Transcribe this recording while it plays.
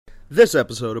This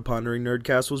episode of Pondering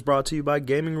Nerdcast was brought to you by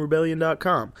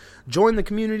GamingRebellion.com. Join the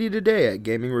community today at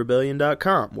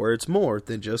GamingRebellion.com, where it's more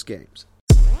than just games.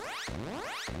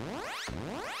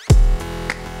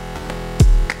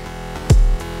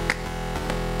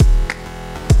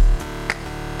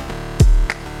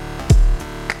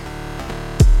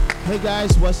 Hey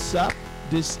guys, what's up?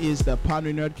 This is the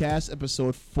Pondering Nerdcast,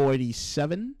 episode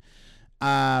 47.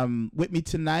 With me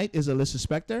tonight is Alyssa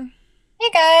Spector. Hey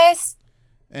guys.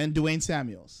 And Dwayne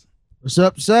Samuels. What's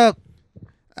up? What's up?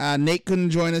 Nate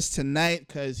couldn't join us tonight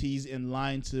because he's in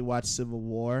line to watch Civil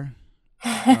War.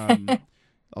 A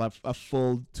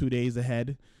full 2 days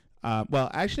ahead. Well,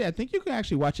 actually, I think you can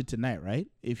actually watch it tonight, right?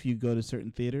 If you go to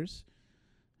certain theaters.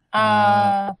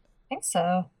 I think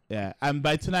so. Yeah, and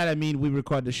by tonight I mean we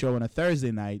record the show on a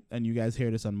Thursday night, and you guys hear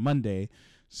this on Monday.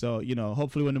 So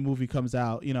hopefully when the movie comes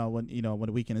out, when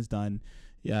the weekend is done,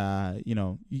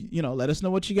 let us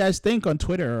know what you guys think on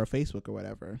Twitter or Facebook or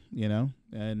whatever,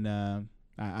 And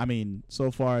I mean, so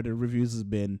far the reviews has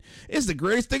been, it's the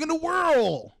greatest thing in the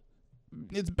world.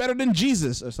 It's better than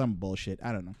Jesus or some bullshit.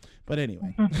 I don't know, but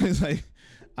anyway, it's like,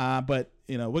 but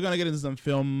we're gonna get into some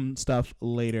film stuff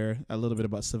later, a little bit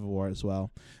about Civil War as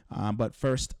well. But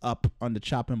first up on the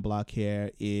chopping block here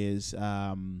is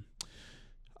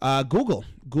Google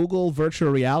virtual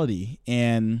reality,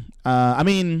 and I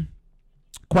mean,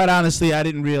 quite honestly, I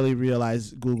didn't really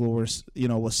realize Google was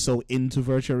so into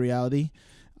virtual reality,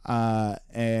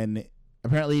 and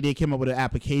apparently they came up with an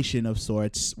application of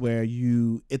sorts where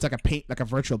it's like a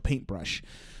virtual paintbrush,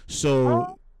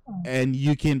 so and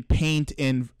you can paint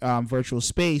in virtual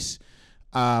space.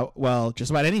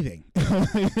 Just about anything.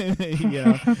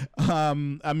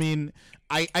 I mean,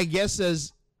 I guess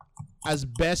as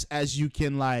best as you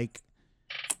can,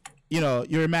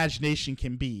 your imagination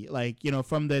can be,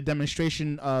 from the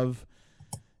demonstration of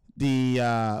the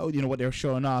what they're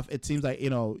showing off, it seems like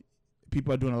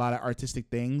people are doing a lot of artistic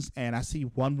things, and I see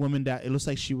one woman that it looks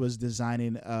like she was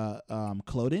designing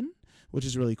clothing, which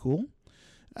is really cool.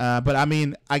 But I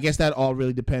mean, I guess that all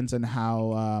really depends on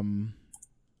how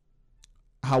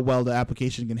well the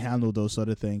application can handle those sort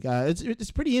of things.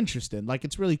 It's pretty interesting.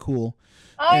 It's really cool.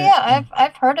 Oh yeah,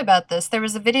 I've heard about this. There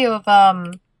was a video of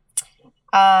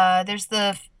there's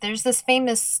this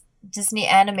famous Disney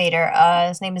animator.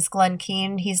 His name is Glenn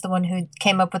Keane. He's the one who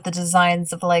came up with the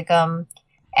designs of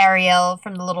Ariel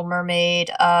from The Little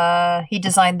Mermaid. He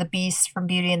designed the Beast from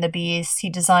Beauty and the Beast. He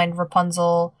designed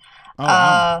Rapunzel. Oh,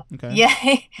 wow. Okay. Yeah,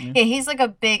 he's like a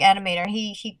big animator.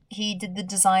 He did the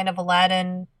design of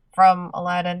Aladdin from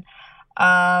Aladdin.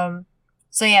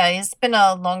 So yeah, he's been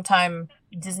a long time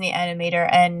Disney animator,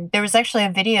 and there was actually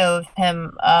a video of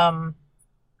him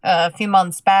a few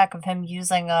months back of him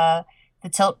using the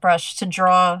tilt brush to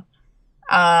draw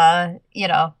in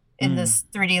this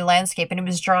 3D landscape, and he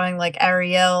was drawing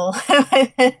Ariel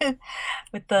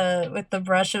with the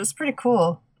brush. It was pretty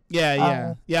cool.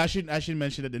 Yeah. I should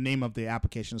mention that the name of the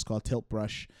application is called Tilt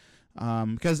Brush,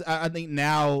 because I think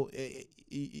now,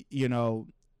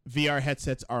 VR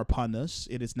headsets are upon us.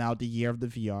 It is now the year of the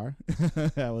VR,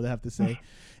 I would have to say,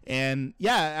 and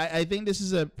yeah, I think this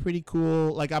is a pretty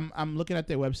cool. I'm looking at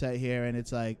their website here, and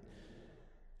it's like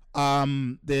I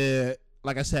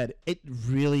said, it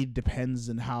really depends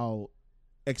on how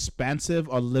expansive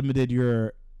or limited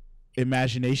your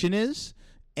imagination is,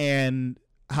 and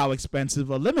how expensive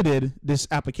or limited this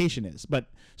application is. But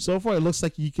so far it looks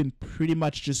like you can pretty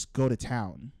much just go to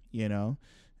town,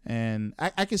 and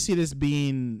I can see this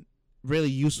being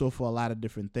really useful for a lot of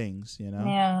different things,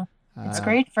 Yeah, it's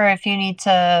great for if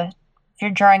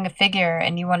you're drawing a figure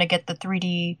and you want to get the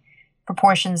 3D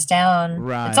proportions down.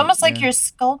 Right, it's almost like you're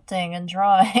sculpting and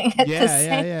drawing at the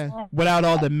same time. Without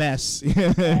all the mess.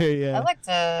 Yeah. I'd like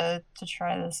to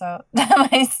try this out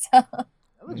myself.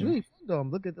 It looks really fun, though.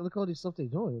 Look all these stuff they're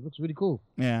doing. It looks really cool.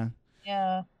 Yeah.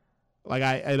 Yeah.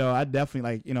 I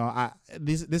definitely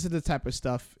this is the type of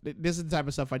stuff. This is the type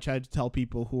of stuff I try to tell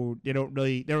people who they don't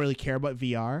really care about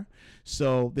VR,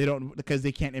 so they don't, because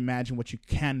they can't imagine what you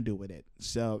can do with it.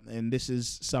 So, and this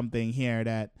is something here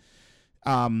that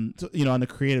on the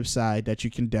creative side that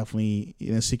you can definitely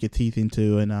sink your teeth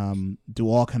into and do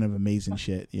all kind of amazing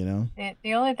shit.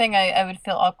 The only thing I would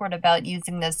feel awkward about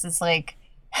using this is how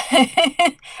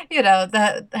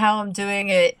I'm doing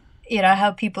it,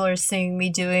 how people are seeing me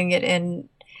doing it in,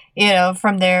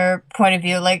 from their point of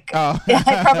view. I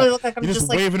probably look like I'm just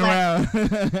waving around,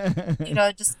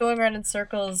 just going around in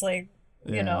circles, waving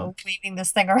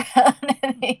this thing around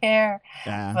in the air.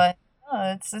 Yeah. But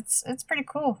it's pretty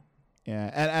cool.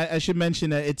 Yeah, and I should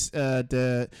mention that it's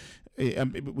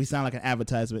We sound like an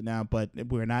advertisement now, but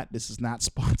we're not. This is not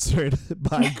sponsored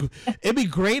by. It'd be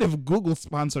great if Google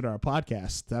sponsored our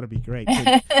podcast. That'd be great.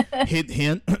 Hint,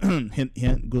 hint, hint,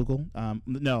 hint. Google.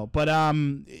 No, but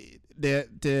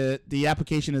the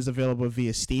application is available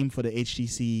via Steam for the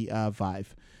HTC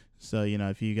Vive. So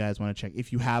if you guys want to check,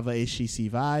 if you have a HTC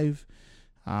Vive,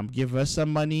 give us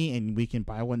some money and we can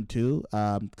buy one too.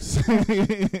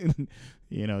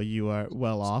 You are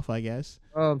well off, I guess.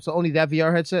 So only that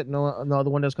VR headset, no other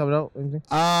one that's coming out.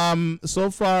 Anything? So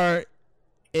far,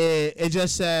 it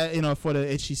just said for the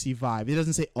HTC Vive. It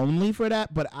doesn't say only for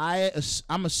that, but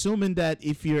I'm assuming that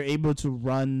if you're able to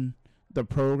run the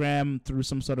program through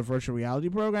some sort of virtual reality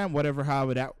program,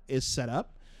 however that is set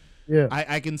up, yeah,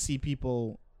 I can see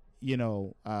people,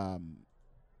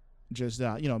 just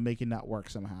making that work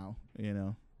somehow,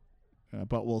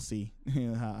 but we'll see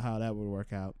how that would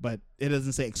work out. But it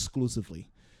doesn't say exclusively.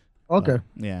 Okay.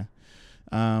 Yeah.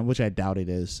 Which I doubt it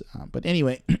is. But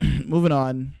anyway, moving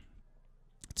on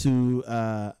to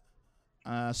a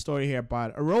story here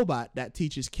about a robot that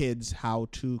teaches kids how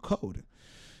to code.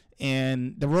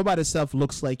 And the robot itself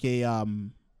looks like a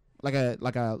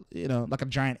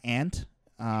giant ant.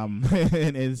 And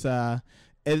it's a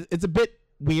bit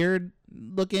weird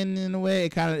looking in a way.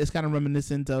 It's kind of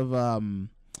reminiscent of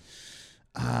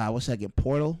what's that again?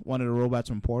 Portal, one of the robots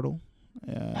from Portal.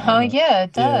 Yeah,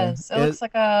 it does. Yeah. It looks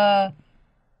like a.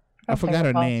 I forgot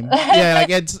her name. Yeah, like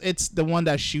it's the one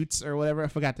that shoots or whatever. I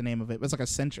forgot the name of it. It's like a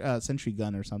sentry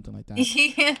gun or something like that.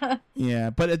 Yeah.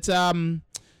 Yeah, but it's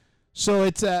so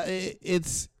it's a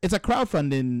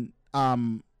crowdfunding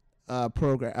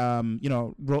program.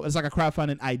 It's like a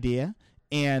crowdfunding idea,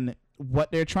 and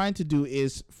what they're trying to do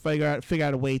is figure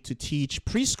out a way to teach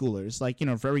preschoolers, like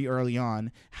very early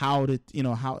on, how to teach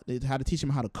them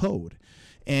how to code.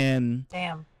 And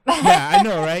damn. Yeah, I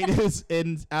know, right?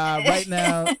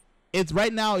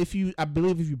 Right now if you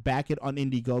back it on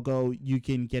Indiegogo, you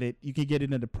can get it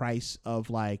at the price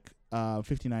of like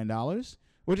 $59,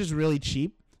 which is really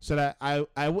cheap. So that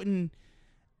I wouldn't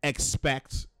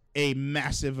expect a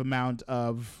massive amount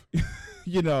of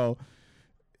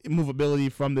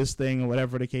movability from this thing or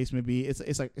whatever the case may be.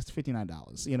 It's like it's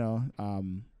 $59.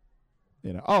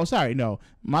 Oh, sorry, no,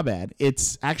 my bad.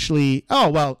 It's actually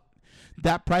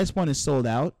that price point is sold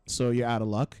out, so you're out of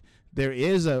luck. There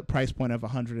is a price point of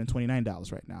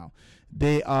 $129 right now.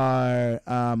 They are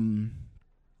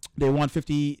they're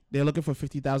looking for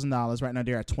 $50,000 right now.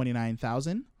 They're at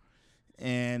 $29,000,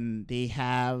 and they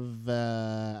have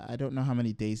I don't know how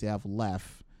many days they have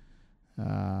left,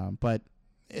 but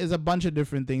there's a bunch of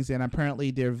different things, and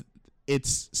apparently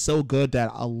it's so good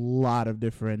that a lot of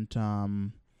different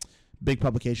big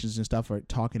publications and stuff are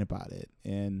talking about it.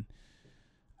 And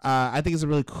I think it's a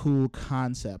really cool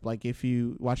concept. Like if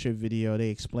you watch a video, they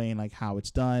explain like how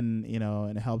it's done,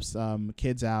 and it helps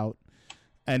kids out,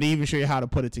 and they even show you how to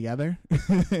put it together,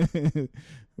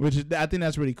 which I think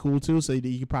that's really cool too. So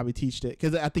you could probably teach it,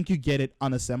 because I think you get it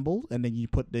unassembled and then you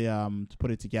put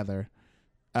it together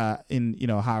in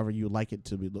however you like it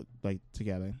to be look like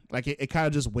together. Like it kind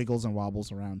of just wiggles and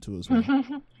wobbles around too as well.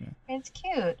 Yeah. It's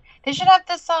cute. They should have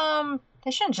this they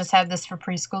shouldn't just have this for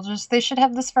preschoolers. They should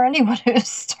have this for anyone who's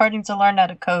starting to learn how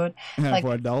to code. Like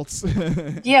for adults.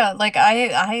 Yeah, like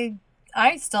I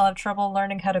still have trouble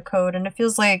learning how to code, and it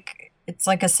feels like it's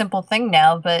like a simple thing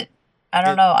now, but I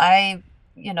don't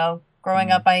know.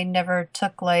 Growing up I never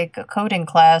took like a coding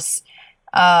class.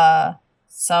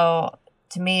 So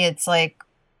to me it's like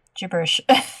gibberish.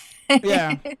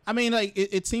 Yeah, I mean, like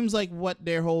it seems like what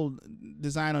their whole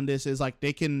design on this is like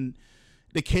the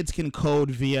kids can code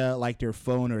via like their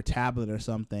phone or tablet or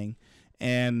something,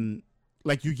 and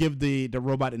like you give the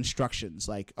robot instructions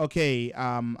like, okay,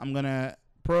 I'm gonna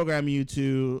program you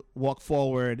to walk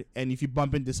forward, and if you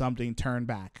bump into something, turn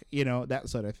back, that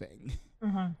sort of thing.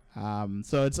 Mm-hmm.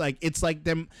 So it's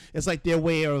like their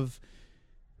way of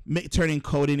turning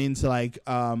coding into like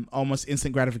almost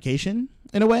instant gratification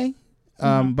in a way,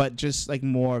 but just like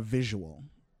more visual,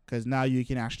 because now you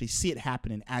can actually see it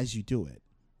happening as you do it.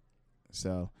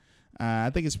 So I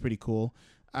think it's pretty cool.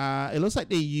 It looks like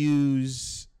they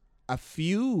use a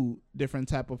few different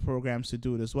type of programs to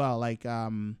do it as well. Like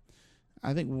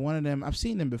I think one of them, I've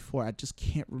seen them before, I just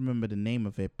can't remember the name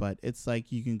of it, but it's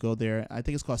like you can go there. I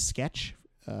think it's called Sketch,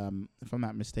 if I'm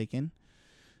not mistaken.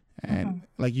 And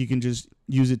like you can just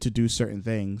use it to do certain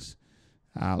things.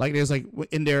 Like there's like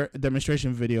in their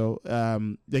demonstration video,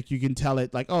 like you can tell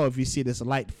it like, oh, if you see this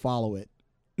light, follow it.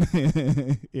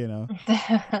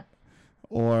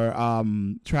 Or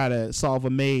try to solve a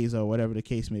maze or whatever the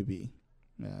case may be.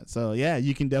 So yeah,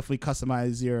 you can definitely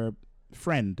customize your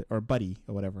friend or buddy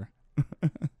or whatever.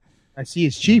 I see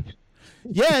it's cheap.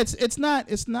 Yeah, it's not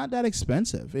that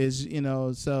expensive. Is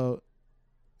so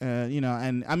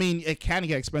and I mean it can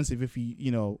get expensive if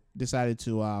you decided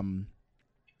to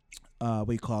what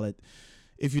do you call it?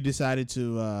 If you decided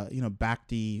to back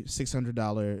the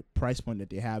 $600 price point that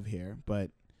they have here, but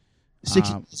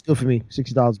 60 is good for me.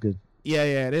 $60 good.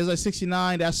 Yeah. There's a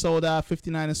 69 that's sold out.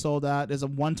 59 is sold out. There's a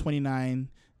 129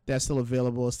 that's still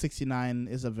available. 69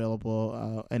 is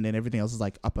available, and then everything else is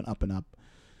like up and up and up.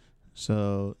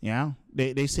 So yeah,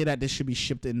 they say that this should be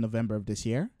shipped in November of this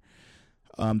year.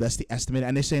 That's the estimate,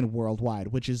 and they're saying worldwide,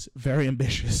 which is very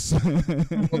ambitious.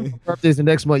 Birthday's the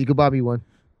next month. You can buy me one.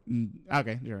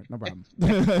 Okay, sure, no problem.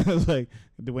 It's like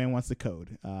Dwayne wants the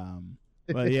code.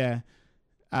 But yeah,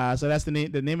 so that's the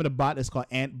name. The name of the bot is called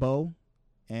Antbo,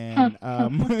 and I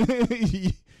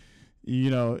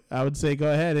would say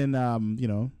go ahead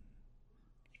and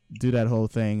do that whole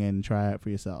thing and try it for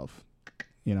yourself.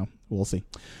 We'll see.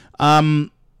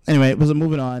 Anyway,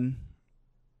 moving on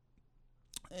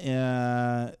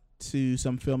to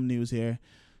some film news here.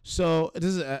 So this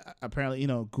is apparently,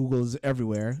 Google is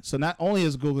everywhere. So not only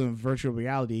is Google in virtual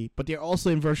reality, but they're also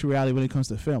in virtual reality when it comes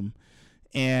to film.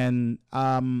 And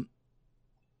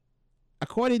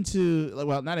according to,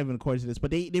 well, not even according to this,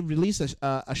 but they released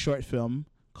a short film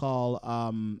called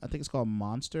I think it's called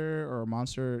Monster or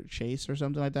Monster Chase or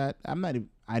something like that.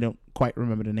 I don't quite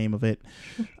remember the name of it.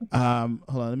 Hold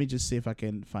on, let me just see if I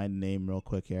can find the name real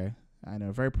quick here. I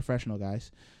know, very professional,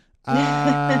 guys.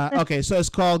 Okay, so it's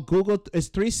called It's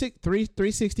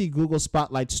 360 Google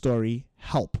Spotlight Story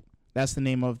Help. That's the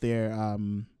name of their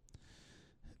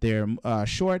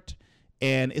short,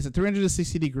 and it's a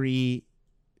 360-degree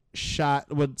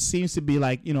shot. What seems to be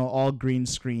like all green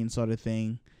screen sort of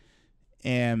thing,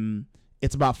 and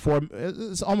it's about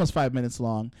it's almost 5 minutes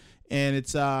long, and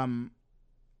it's what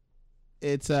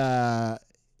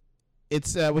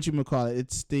you would call it.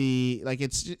 It's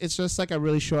it's just like a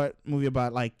really short movie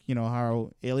about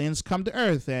how aliens come to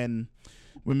Earth and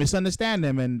we misunderstand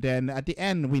them, and then at the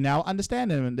end we now understand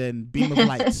them, and then beam of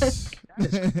lights.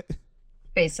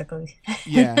 Basically.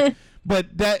 Yeah,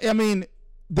 but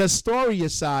the story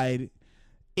aside,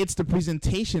 it's the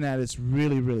presentation that is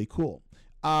really, really cool.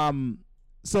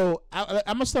 So I'm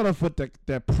gonna start off with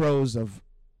the pros of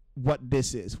what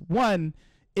this is. One,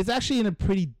 it's actually in a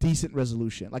pretty decent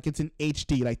resolution. Like it's in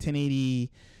HD, like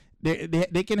 1080.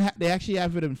 They actually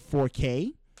have it in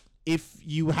 4K. If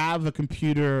you have a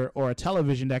computer or a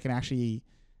television that can actually,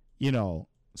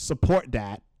 support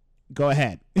that, go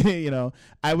ahead.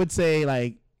 I would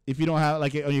say if you don't have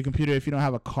on your computer, if you don't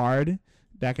have a card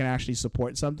that can actually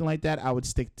support something like that, I would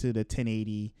stick to the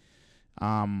 1080,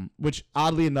 which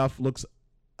oddly enough looks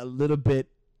a little bit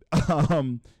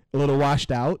a little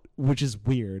washed out, which is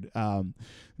weird.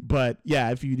 But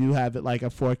yeah, if you do have it like a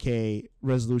 4K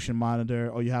resolution monitor,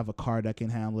 or you have a card that can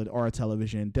handle it, or a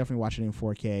television, definitely watch it in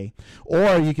 4K.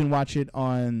 Or you can watch it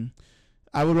on,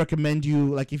 I would recommend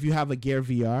you, if you have a Gear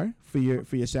VR for your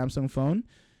Samsung phone,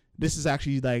 this is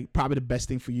actually probably the best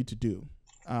thing for you to do.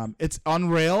 It's on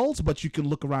rails, but you can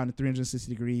look around at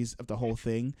 360 degrees of the whole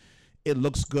thing. It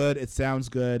looks good. It sounds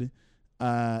good.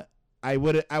 I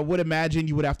would imagine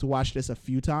you would have to watch this a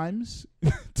few times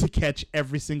to catch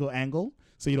every single angle,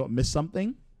 so you don't miss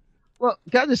something. Well,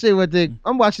 can I just say one thing?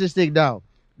 I'm watching this thing now,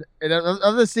 and I'm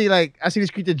gonna see I see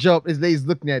this creature jump. His lady's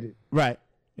looking at it. Right.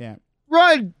 Yeah.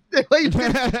 Run. Yeah.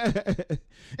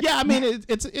 I mean,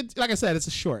 it's like I said, it's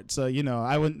a short, so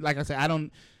I wouldn't I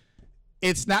don't.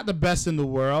 It's not the best in the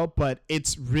world, but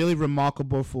it's really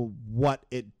remarkable for what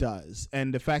it does,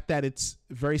 and the fact that it's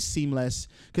very seamless.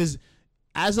 Because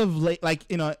as of late,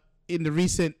 in the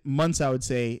recent months, I would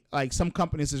say, some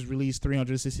companies has released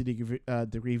 360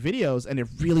 degree videos, and they're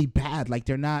really bad.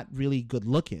 They're not really good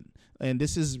looking. And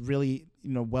this is really,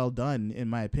 well done, in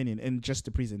my opinion, and just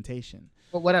the presentation.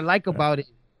 But what I like about it,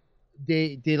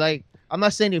 they I'm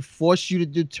not saying they force you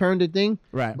to turn the thing,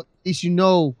 right? But at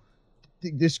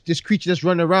least this creature that's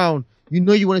running around, you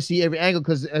want to see every angle,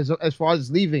 because as far as it's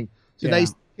leaving. So now you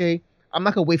say, okay, I'm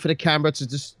not gonna wait for the camera to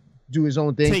just do his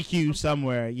own thing, take you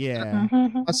somewhere, yeah.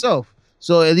 Myself.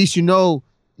 So at least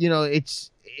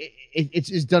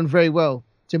it's done very well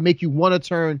to make you want to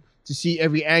turn to see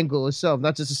every angle itself,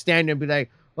 not just to stand there and be like,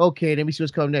 okay, let me see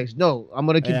what's coming next. No, I'm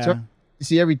gonna keep turning to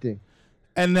see everything.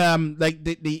 And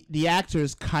the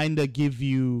actors kind of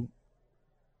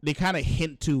they kind of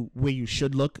hint to where you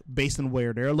should look based on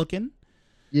where they're looking.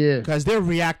 Yeah, because they're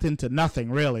reacting to nothing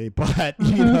really, but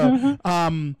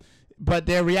but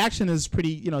their reaction is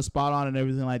pretty, spot on and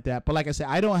everything like that. But like I said,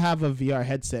 I don't have a VR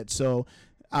headset, so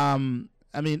I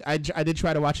did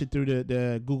try to watch it through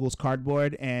the Google's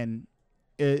Cardboard, and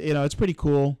it's pretty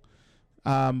cool.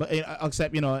 But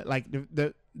except like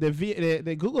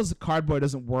the Google's Cardboard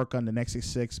doesn't work on the Nexus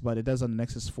 6, but it does on the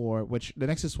Nexus 4, which the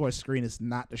Nexus 4 screen is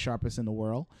not the sharpest in the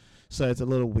world, so it's a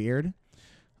little weird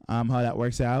how that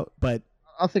works out. But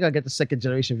I think I'll get the second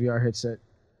generation VR headset.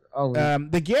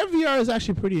 The Gear VR is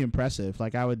actually pretty impressive.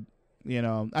 Like I would,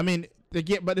 I mean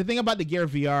but the thing about the Gear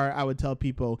VR, I would tell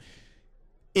people,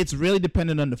 it's really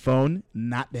dependent on the phone,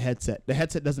 not the headset. The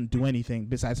headset doesn't do anything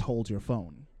besides hold your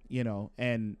phone.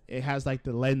 And it has like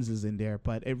the lenses in there,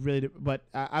 but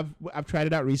I've tried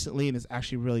it out recently, and it's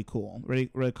actually really cool, really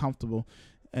really comfortable,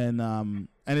 and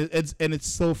it's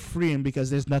so freeing because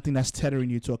there's nothing that's tethering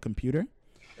you to a computer.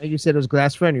 And you said it was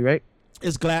glass friendly, right?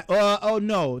 It's glass. Oh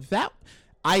no, that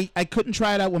I couldn't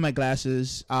try it out with my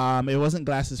glasses. It wasn't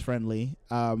glasses friendly.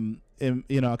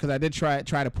 Because I did try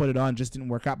to put it on, just didn't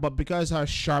work out. But because how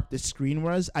sharp the screen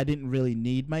was, I didn't really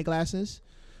need my glasses.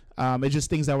 It's just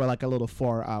things that were like a little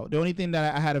far out. The only thing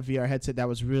that I had a VR headset that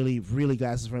was really, really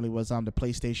glasses friendly was the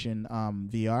PlayStation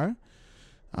VR.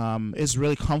 It's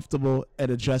really comfortable.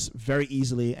 It adjusts very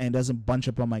easily and doesn't bunch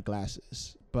up on my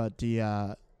glasses. But the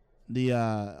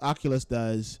Oculus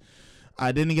does.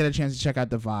 I didn't get a chance to check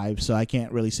out the Vive, so I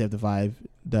can't really say if the Vive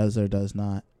does or does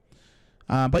not.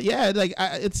 But yeah, like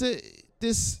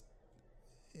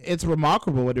it's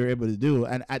remarkable what they're able to do,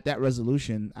 and at that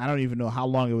resolution, I don't even know how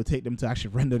long it would take them to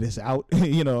actually render this out.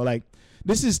 Like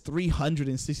this is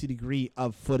 360 degree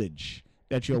of footage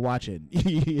that you're watching.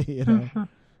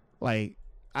 Like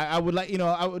I would like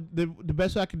the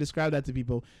best way I could describe that to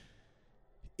people.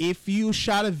 If you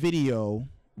shot a video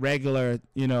regular,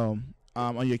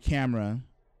 on your camera,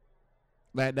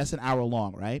 that's an hour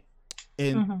long, right?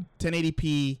 In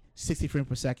 1080p, 60 frames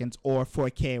per second, or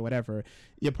 4K, or whatever,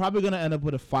 you're probably going to end up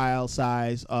with a file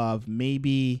size of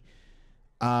maybe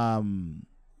 4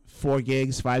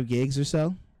 gigs, 5 gigs or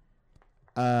so,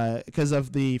 because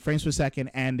of the frames per second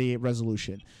and the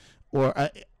resolution.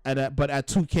 But at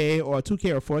 2K or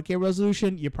 4K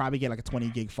resolution, you probably get like a 20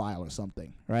 gig file or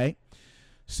something, right?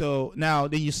 So now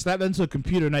then you slap that into a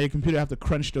computer. Now your computer have to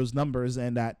crunch those numbers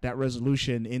and that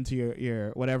resolution into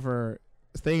your whatever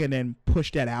thing, and then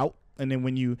push that out. And then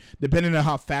when you, depending on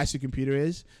how fast your computer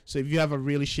is, so if you have a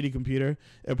really shitty computer,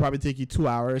 it'll probably take you 2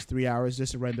 hours, 3 hours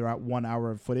just to render out 1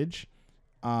 hour of footage.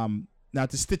 Now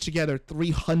to stitch together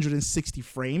 360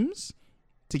 frames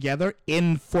together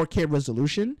in 4K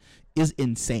resolution is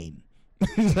insane.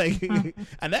 Like,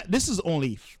 and this is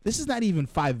not even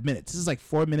 5 minutes. This is like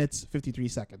 4 minutes 53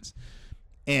 seconds,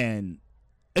 and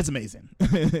it's amazing.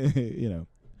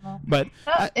 But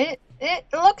it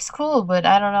looks cool, but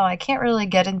I don't know. I can't really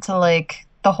get into like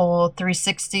the whole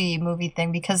 360 movie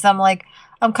thing because I'm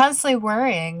constantly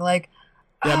worrying like,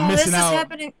 this is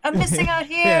happening. I'm missing out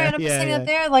here and I'm missing out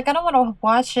there. Like I don't want to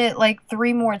watch it like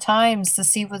 3 more times to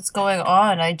see what's going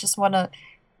on. I just want to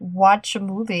watch a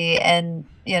movie, and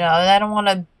I don't want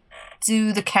to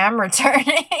do the camera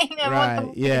turning. I want the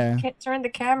movie to turn the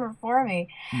camera for me.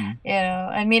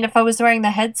 I mean, if I was wearing the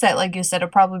headset, like you said,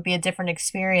 it'd probably be a different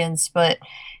experience. But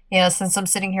since I'm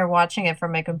sitting here watching it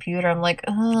from my computer, I'm like,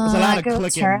 I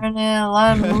gotta turn it, a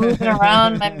lot of moving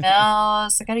around my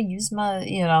mouse. I gotta use my,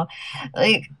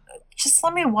 just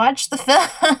let me watch the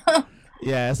film.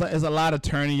 Yeah, it's a lot of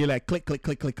turning. You're like click, click,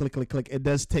 click, click, click, click, click. It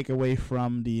does take away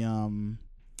from the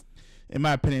in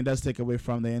my opinion, it does take away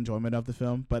from the enjoyment of the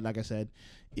film. But like I said,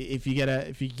 if you get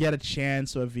a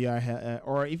chance or a VR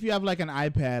or if you have like an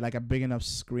iPad, like a big enough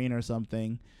screen or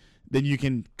something, then you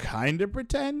can kind of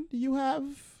pretend you have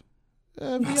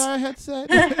a VR headset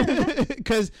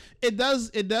because it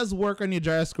does work on your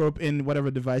gyroscope in whatever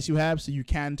device you have, so you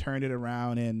can turn it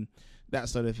around and that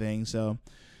sort of thing. So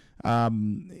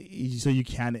you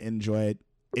can enjoy it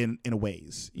in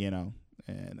ways, and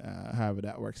however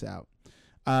that works out.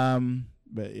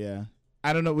 But yeah,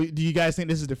 I don't know. Do you guys think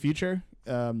this is the future?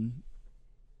 Would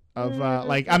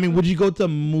you go to a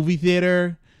movie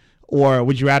theater, or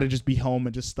would you rather just be home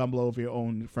and just stumble over your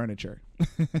own furniture?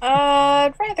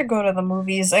 I'd rather go to the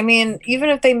movies. I mean, even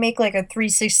if they make like a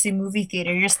 360 movie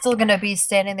theater, you're still gonna be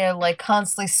standing there like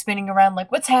constantly spinning around,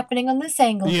 like what's happening on this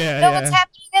angle? What's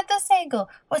happening at this angle?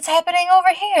 What's happening over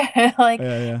here?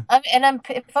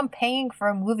 If I'm paying for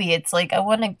a movie, it's like I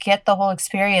want to get the whole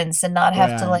experience and not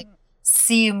have to like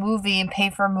see a movie and pay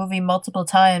for a movie multiple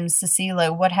times to see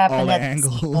like what happened all at the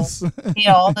angles.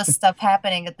 all this stuff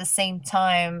happening at the same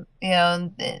time,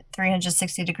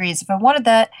 360 degrees. If I wanted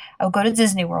that, I would go to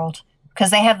Disney World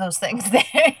because they have those things there.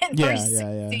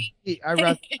 I'd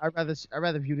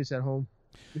rather view this at home.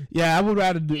 Yeah, I would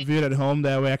rather view it at home.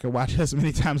 That way I can watch it as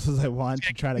many times as I want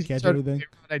to try to catch everything.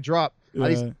 I drop. At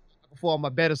least before on my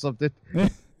bed or something.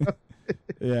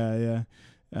 Yeah.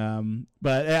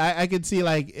 But I could see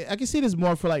this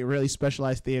more for like really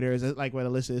specialized theaters, like what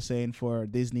Alyssa is saying for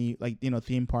Disney, like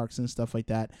theme parks and stuff like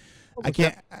that. I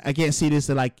can't see this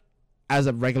as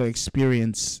a regular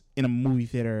experience in a movie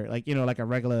theater, like like a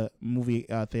regular movie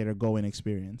theater going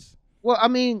experience. Well, I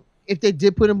mean, if they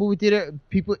did put a movie theater,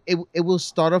 people it will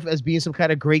start off as being some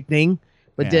kind of great thing,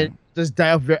 but then just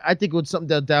die off. I think it was something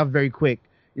that'll die off very quick.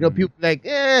 People like,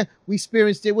 we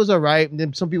experienced it was all right, and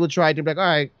then some people tried to be like, all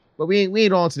right, but we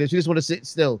ain't on to this. We just want to sit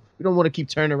still. We don't want to keep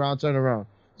turning around. So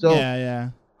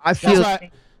I feel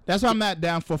that's why I'm not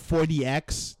down for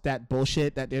 4DX, that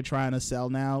bullshit that they're trying to sell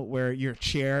now, where your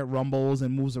chair rumbles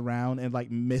and moves around and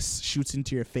like mist shoots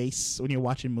into your face when you're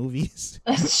watching movies.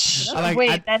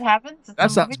 That happens? That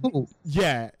sounds cool.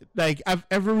 Yeah, like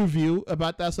every review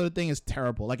about that sort of thing is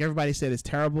terrible. Like everybody said, it's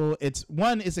terrible. It's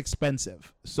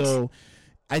expensive, so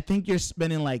I think you're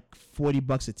spending like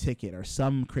 $40 a ticket or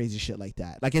some crazy shit like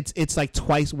that. Like it's like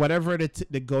twice whatever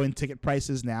the going ticket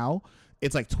price is now.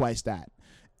 It's like twice that.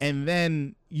 And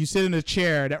then you sit in a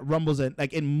chair that rumbles and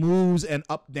like it moves and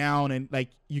up down and like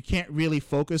you can't really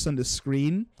focus on the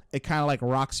screen. It kind of like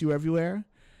rocks you everywhere.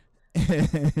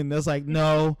 And it's like,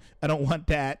 no, I don't want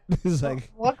that. It's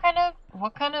like what kind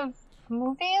of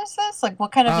movie is this? Like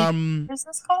what kind of is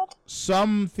this called?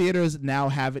 Some theaters now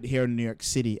have it here in New York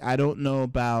City. I don't know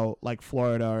about like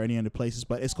Florida or any other places,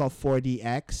 but it's called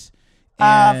 4DX.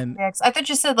 And I thought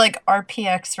you said like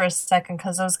RPX for a second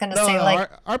because I was gonna say like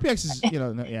RPX is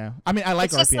yeah. I mean I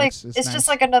like it's RPX. It's nice. Just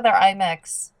like another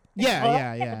IMAX. Yeah,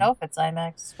 I don't even know if it's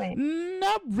IMAX. Wait,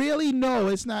 not really. No,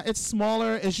 it's not. It's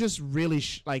smaller. It's just really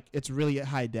it's really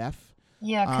high def.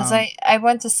 Yeah, because I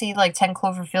went to see like 10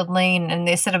 Cloverfield Lane and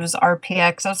they said it was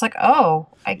RPX. I was like, oh,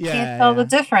 I can't tell the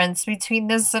difference between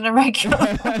this and a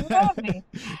regular movie.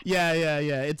 Yeah.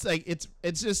 It's like it's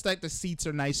just like the seats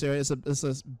are nicer. It's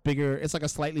a bigger. It's like a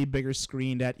slightly bigger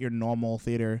screen that your normal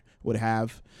theater would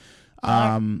have.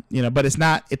 But it's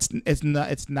not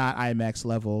IMAX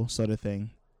level sort of thing.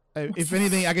 If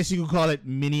anything, I guess you could call it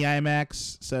mini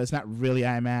IMAX. So it's not really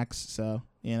IMAX. So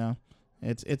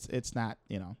it's not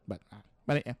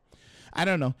but yeah, I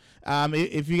don't know.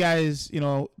 If you guys,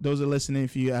 those are listening,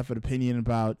 if you have an opinion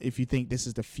about if you think this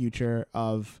is the future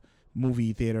of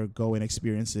movie theater going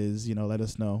experiences, let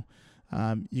us know.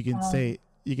 You can say,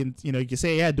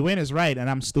 yeah, Dwayne is right and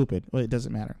I'm stupid. Well, it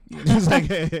doesn't matter.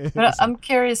 But I'm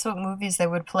curious what movies they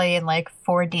would play in like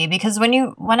 4D because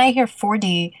when I hear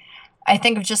 4D, I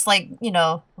think of just like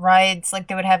rides like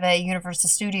they would have at Universal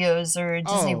Studios or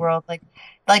Disney World, like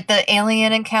the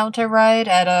Alien Encounter ride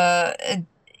at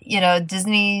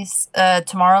Disney's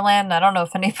Tomorrowland. I don't know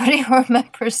if anybody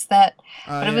remembers that,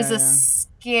 but it was a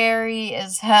scary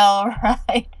as hell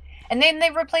ride. And then they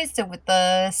replaced it with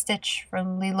the Stitch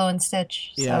from Lilo and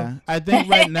Stitch. Yeah, so. I think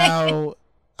right now,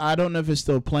 I don't know if it's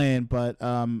still playing, but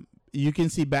you can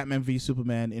see Batman v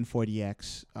Superman in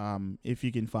 4DX if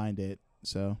you can find it.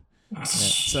 So. Yeah.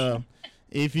 So,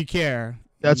 if you care,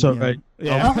 that's all right.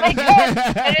 Yeah. Oh my god!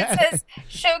 And it says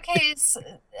showcase,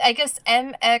 I guess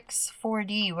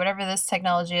MX4D, whatever this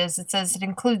technology is. It says it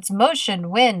includes motion,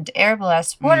 wind, air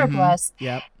blast, water blast,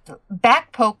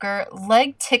 back poker,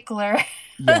 leg tickler,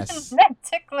 neck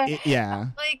tickler. Yeah.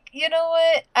 Like, you know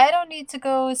what? I don't need to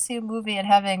go see a movie and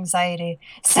have anxiety.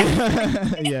 So,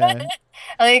 yeah.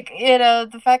 Like,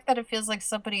 the fact that it feels like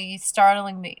somebody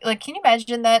startling me. Like, can you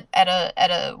imagine that at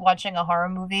a watching a horror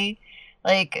movie?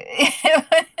 Like,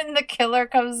 when the killer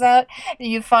comes out, and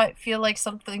you feel like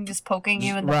something just poking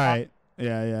you in the back.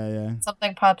 Yeah.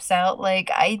 Something pops out. Like,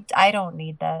 I don't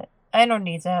need that. I don't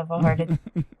need to have a heart attack.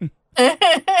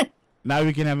 Now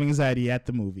we can have anxiety at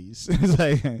the movies. It's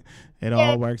like it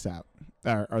all works out,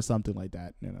 or something like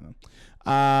that. No.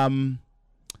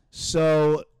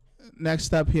 So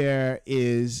next up here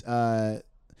is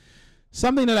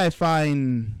something that I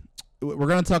find we're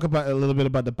going to talk about a little bit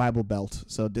about the Bible Belt.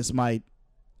 So this might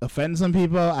offend some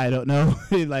people. I don't know,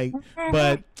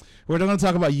 but we're going to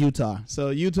talk about Utah.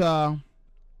 So Utah.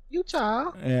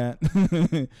 Yeah.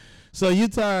 So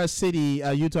Utah City,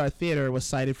 Utah Theater was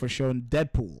cited for showing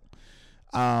Deadpool.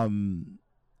 And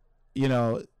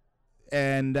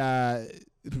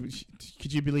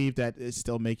could you believe that it's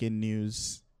still making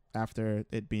news after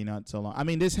it being out so long? I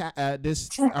mean, this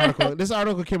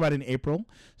article came out in April,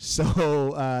 so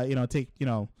take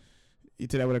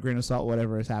that with a grain of salt.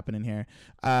 Whatever is happening here,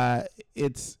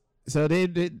 it's so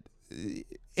they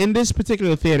in this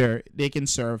particular theater they can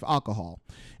serve alcohol,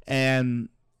 and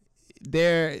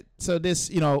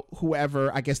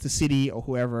whoever, I guess the city or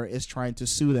whoever is trying to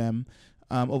sue them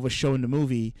over showing the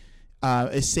movie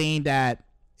is saying that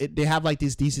they have like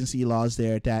these decency laws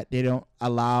there that they don't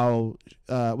allow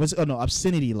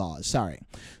obscenity laws. Sorry,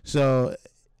 so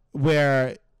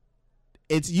where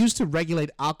it's used to regulate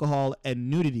alcohol and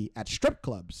nudity at strip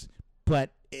clubs,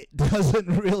 but it doesn't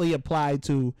really apply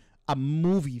to a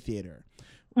movie theater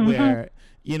where,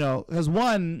 because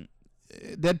one,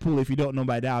 Deadpool, if you don't know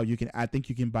by now, I think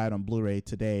you can buy it on Blu-ray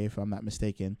today, if I'm not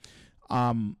mistaken.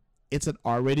 It's an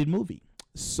R-rated movie.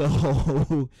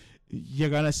 So you're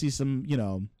going to see some,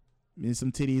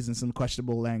 some titties and some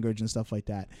questionable language and stuff like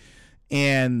that.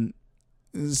 And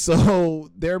so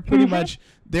they're pretty much,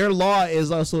 their law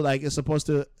is also like, it's supposed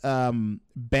to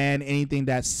ban anything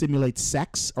that simulates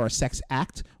sex or a sex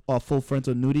act or full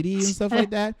frontal nudity and stuff like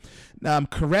that.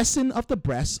 Caressing of the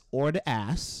breasts or the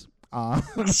ass. But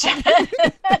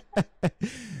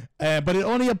it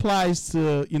only applies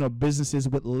to, businesses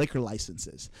with liquor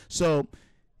licenses. So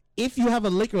if you have a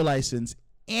liquor license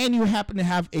and you happen to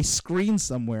have a screen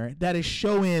somewhere that is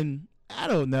showing, I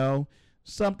don't know,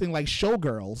 something like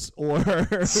Showgirls or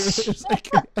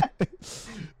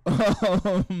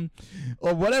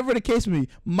or whatever the case may be,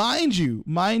 mind you,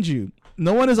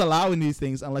 no one is allowing these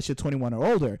things unless you're 21 or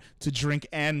older to drink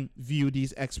and view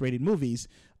these X-rated movies.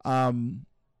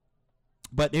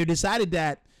 But they decided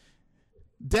that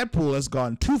Deadpool has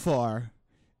gone too far,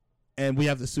 and we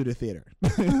have to sue the theater.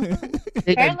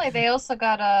 Apparently, they also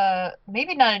got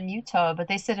maybe not in Utah, but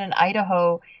they said in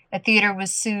Idaho, a theater was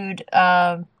sued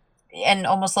and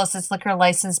almost lost its liquor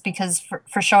license because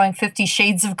for showing 50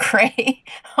 Shades of Grey.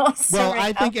 Well,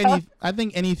 I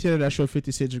think any theater that shows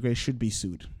 50 Shades of Grey should be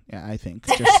sued. Yeah, I think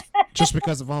just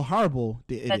because of how horrible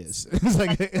it is. It's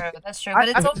like, that's true.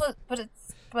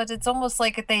 But it's almost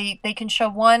like they can show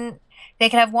one. They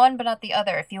can have one, but not the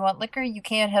other. If you want liquor, you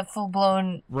can't have full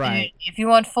blown. Right. If you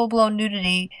want full blown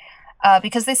nudity,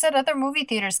 because they said other movie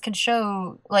theaters can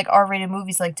show like R-rated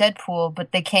movies like Deadpool,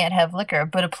 but they can't have liquor.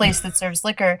 But a place that serves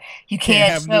liquor, you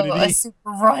can't show nudity. A super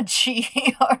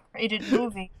raunchy R-rated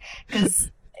movie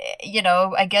because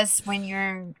I guess when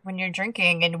you're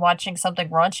drinking and watching something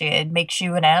raunchy, it makes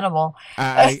you an animal.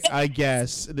 I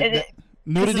guess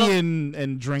nudity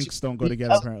and drinks don't go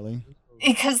together apparently.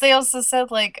 Because they also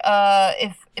said like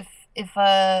if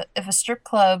a strip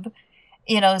club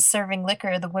is serving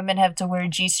liquor, the women have to wear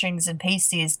G-strings and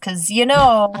pasties because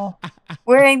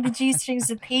wearing the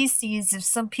G-strings and pasties, if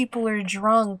some people are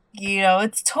drunk,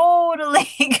 it's totally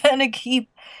gonna keep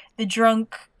the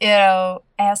drunk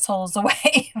assholes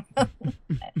away. But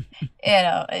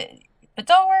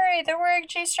don't worry, they're wearing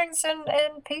G-strings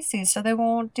and pasties, so they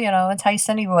won't entice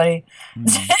anybody.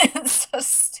 It's so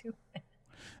stupid.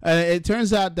 It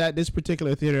turns out that this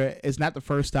particular theater is not the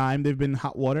first time they've been in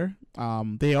hot water.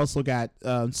 They also got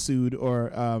sued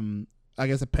or I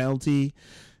guess a penalty,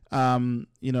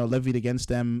 levied against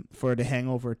them for The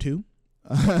Hangover 2.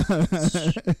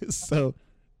 So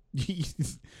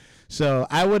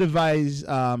I would advise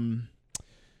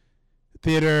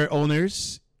theater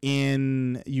owners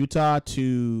in Utah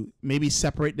to maybe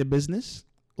separate the business.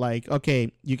 Like,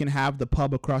 okay, you can have the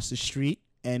pub across the street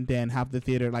and then have the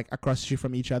theater like across the street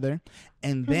from each other.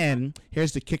 And then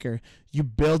here's the kicker. You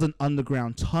build an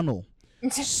underground tunnel.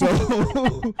 So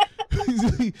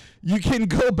you can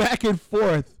go back and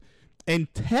forth.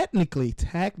 And technically,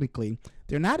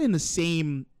 they're not in the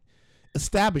same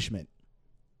establishment.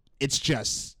 It's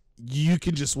just, you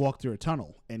can just walk through a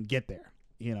tunnel and get there.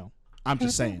 I'm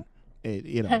just saying.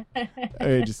 There's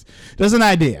an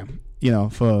idea,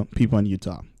 for people in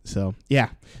Utah. So, yeah.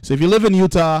 So if you live in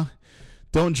Utah,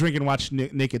 don't drink and watch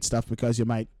naked stuff because you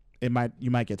might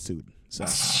get sued. So,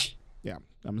 yeah,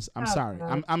 I'm sorry.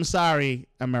 I'm sorry,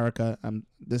 America.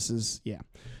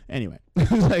 Anyway.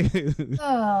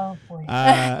 Oh boy.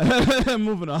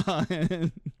 Moving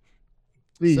on.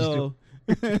 Please do.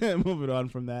 Moving on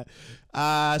from that.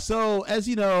 So as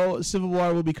you know, Civil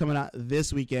War will be coming out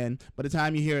this weekend. By the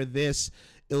time you hear this,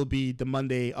 it'll be the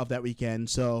Monday of that weekend.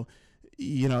 So,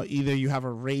 either you have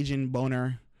a raging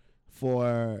boner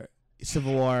for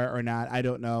Civil War or not, I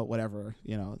don't know, whatever,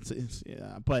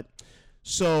 but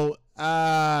so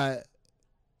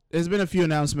there's been a few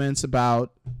announcements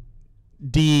about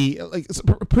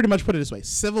pretty much put it this way.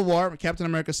 Civil War, Captain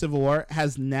America Civil War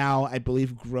has now, I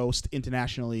believe, grossed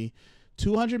internationally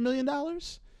 $200 million.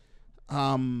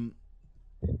 And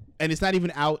it's not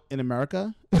even out in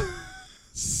America.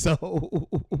 So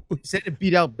said to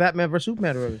beat out Batman vs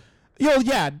Superman already.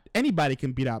 Yeah, anybody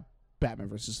can beat out Batman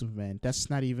versus Superman. That's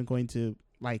not even going to,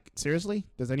 seriously?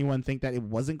 Does anyone think that it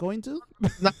wasn't going to?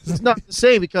 It's not the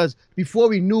same because before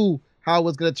we knew how it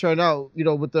was going to turn out,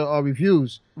 with the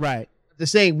reviews. Right. The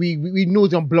same, we knew it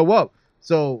was going to blow up.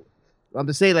 So I'm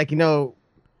just saying,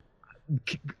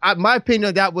 my opinion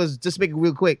of that was, just to make it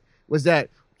real quick, was that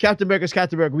Captain America's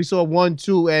Captain America. We saw 1,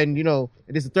 2, and and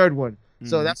it's the third one.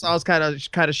 So that's why I was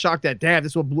kind of shocked that damn,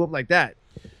 this one blew up like that.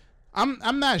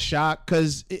 I'm not shocked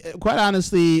because quite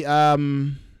honestly,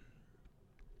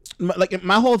 like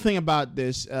my whole thing about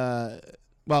this,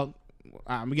 well,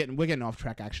 we're getting off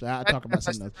track. Actually, I'll talk about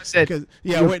something else. Because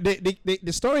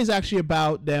the story is actually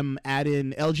about them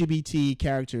adding LGBT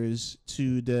characters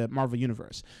to the Marvel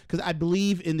universe. Because I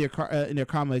believe in their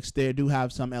comics they do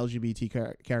have some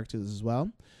LGBT characters as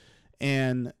well,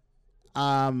 and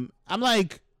I'm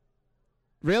like,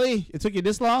 really? It took you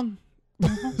this long?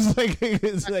 it's like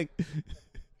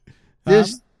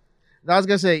this. I was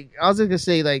just gonna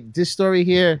say, like, this story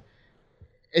here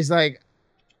is like,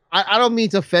 I don't mean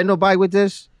to offend nobody with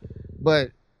this,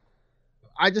 but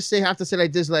I just have to say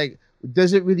like this, like,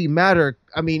 does it really matter?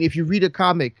 I mean, if you read a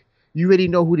comic, you already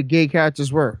know who the gay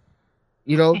characters were,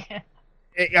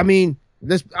 I mean,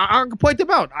 I can point them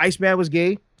out. Iceman was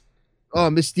gay.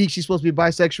 Mystique, she's supposed to be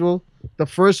bisexual. The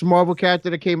first Marvel character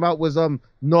that came out was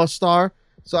North Star.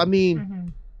 So I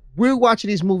mean, we're watching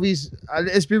these movies.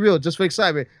 Let's be real, just for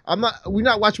excitement. We're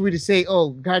not watching to say,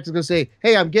 oh, the character's gonna say,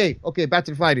 "Hey, I'm gay." Okay, back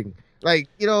to the fighting. Like,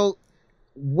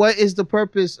 what is the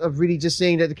purpose of really just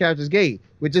saying that the character's gay?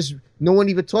 No one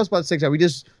even talks about sex. We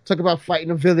just talk about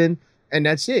fighting a villain, and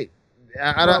that's it.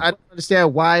 I don't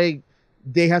understand why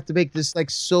they have to make this like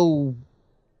so.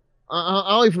 I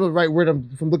don't even know the right word I'm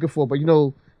looking for, but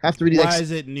have to really. Why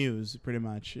is it news? Pretty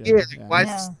much. Yeah. Why is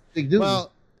this big news?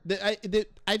 Well,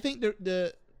 I think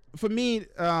for me,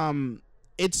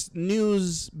 it's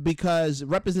news because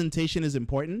representation is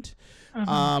important.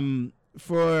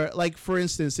 For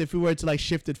instance, if we were to like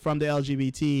shift it from the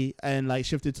LGBT and like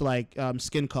shift it to like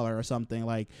skin color or something,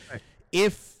 like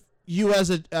if you as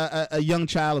a young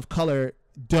child of color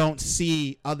don't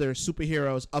see other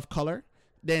superheroes of color,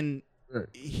 then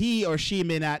he or she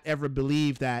may not ever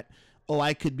believe that, oh,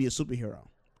 I could be a superhero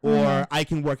or I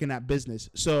can work in that business.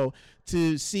 So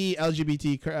to see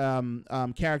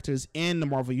LGBT characters in the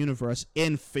Marvel universe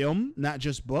in film, not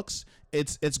just books,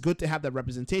 it's good to have that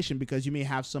representation, because you may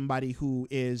have somebody who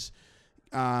is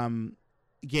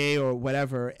gay or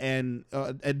whatever and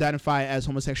identify as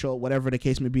homosexual, whatever the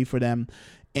case may be for them,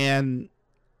 and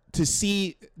to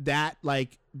see that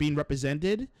like being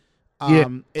represented,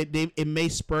 it may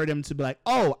spur them to be like,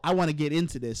 oh, I want to get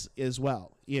into this as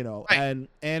well, and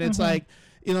it's like,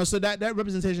 so that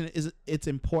representation it's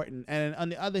important. And on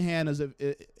the other hand,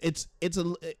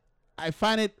 I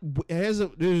find it, this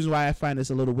is why I find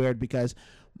this a little weird, because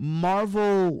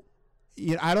Marvel,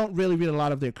 I don't really read a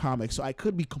lot of their comics, so I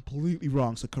could be completely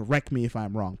wrong, so correct me if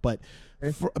I'm wrong, but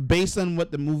based on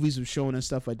what the movies have shown and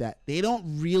stuff like that, they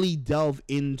don't really delve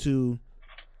into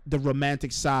the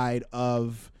romantic side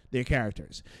of their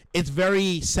characters. It's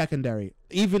very secondary,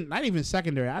 not even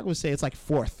secondary. I would say it's like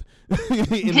fourth.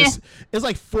 It's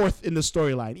like fourth in the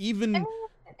storyline. Even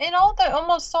in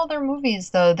almost all their movies,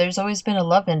 though, there's always been a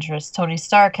love interest. Tony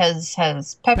Stark has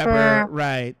Pepper,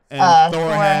 right? And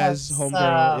Thor has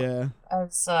Homegirl,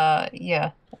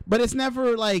 But it's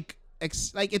never like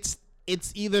it's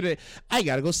either I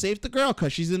gotta go save the girl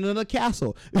because she's in the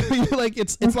castle. Like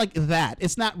it's like that.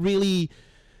 It's not really.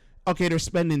 Okay, they're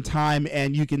spending time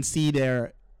and you can see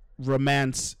their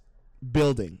romance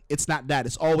building. It's not that.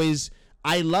 It's always,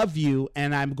 I love you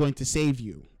and I'm going to save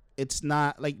you. It's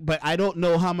not like, but I don't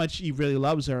know how much he really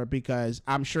loves her, because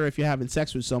I'm sure if you're having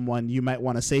sex with someone, you might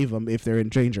want to save them if they're in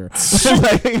danger. It's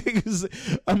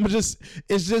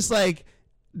just like,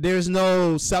 there's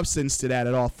no substance to that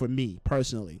at all for me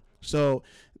personally. So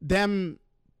them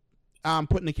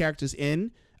putting the characters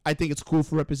in, I think it's cool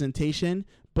for representation,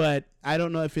 but I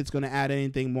don't know if it's going to add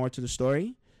anything more to the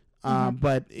story.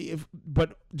 But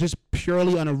just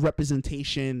purely on a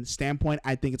representation standpoint,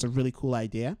 I think it's a really cool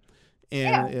idea.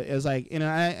 And it's like,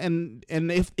 and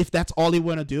if that's all they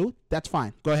want to do, that's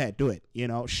fine. Go ahead, do it.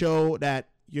 Show that,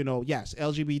 yes,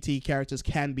 LGBT characters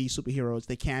can be superheroes.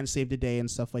 They can save the day and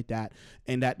stuff like that.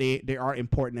 And that they are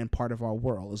important and part of our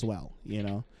world as well,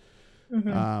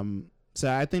 So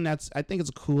I think it's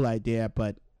a cool idea,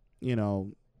 but,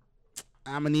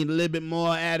 I'm gonna need a little bit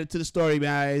more added to the story,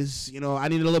 guys. I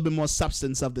need a little bit more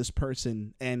substance of this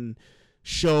person and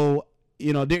show,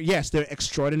 they're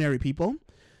extraordinary people,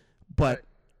 but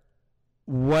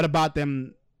what about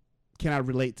them? Can I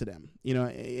relate to them?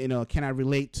 Can I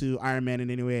relate to Iron Man in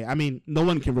any way? I mean, no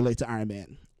one can relate to Iron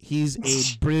Man. He's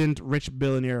a brilliant, rich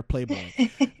billionaire playboy.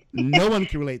 No one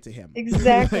can relate to him.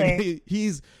 Exactly.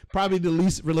 He's probably the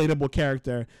least relatable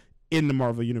character in the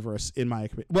Marvel universe, in my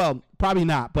opinion. Well, probably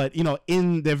not, but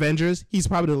in the Avengers, he's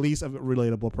probably the least of a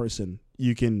relatable person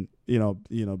you can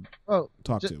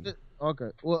talk to.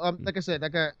 Okay. Well, like I said,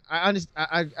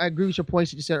 I agree with your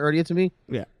points that you said earlier to me.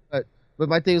 Yeah. But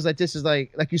my thing is like this is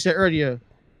like you said earlier,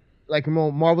 like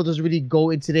Marvel doesn't really go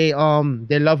into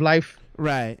their love life.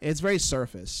 Right. It's very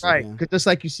surface. Right. Yeah. Because just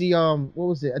like you see, what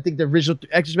was it? I think the original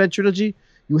X-Men trilogy,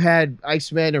 you had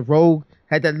Iceman and Rogue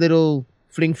had that little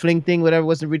fling thing, whatever,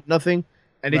 wasn't really nothing,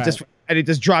 and Right. they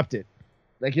just dropped it,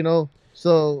 like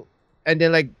So, and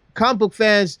then like comic book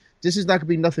fans, this is not gonna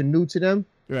be nothing new to them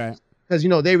Right. because they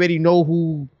already know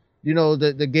who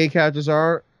the gay characters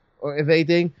are, or if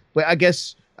anything. But I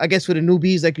guess for the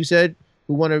newbies, like you said,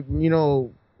 who want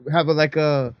to have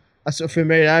a sort of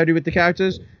familiarity with the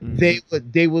characters,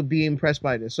 they would be impressed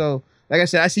by this. So, like I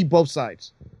said, I see both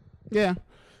sides. Yeah.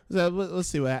 So let's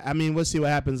see we'll see what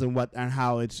happens and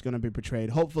how it's going to be portrayed.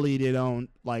 Hopefully they don't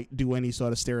like do any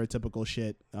sort of stereotypical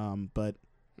shit. But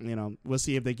we'll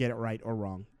see if they get it right or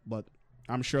wrong. But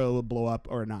I'm sure it will blow up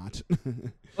or not.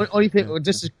 Only thing,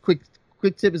 just a quick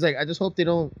tip is like I just hope they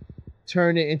don't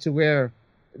turn it into where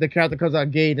the character comes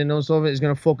out gay, then those of it is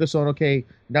going to focus on, okay,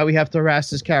 now we have to harass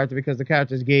this character because the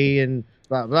character is gay and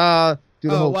blah blah.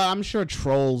 Well, I'm sure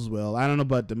Trolls will. I don't know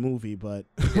about the movie, but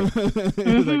I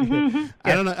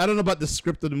don't know about the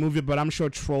script of the movie, but I'm sure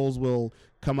Trolls will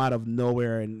come out of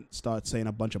nowhere and start saying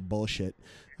a bunch of bullshit.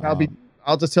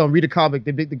 I'll just tell them, read a comic.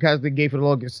 The guy's been gay for the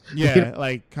longest. Yeah,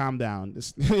 like calm down.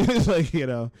 It's like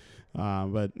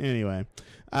but anyway,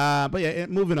 but yeah,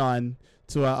 moving on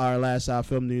to our last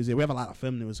film news. We have a lot of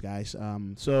film news, guys.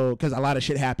 So because a lot of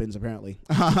shit happens apparently.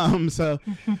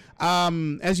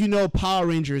 As you know, Power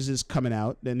Rangers is coming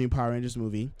out, the new Power Rangers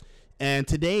movie, and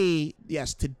today,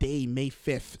 May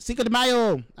 5th, Cinco de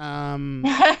Mayo.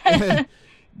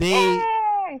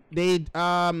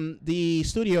 The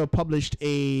studio published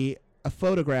a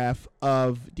photograph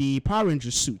of the Power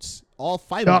Rangers suits, all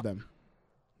 5 of them.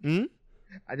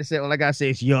 I just said all I gotta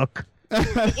say is yuck.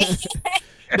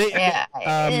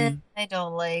 I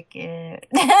don't like it.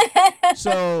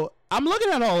 So I'm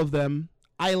looking at all of them.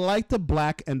 I like the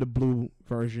black and the blue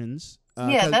versions.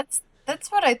 That's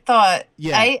what I thought.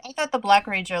 Yeah. I thought the Black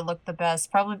Ranger looked the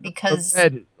best, probably because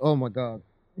Oh my god.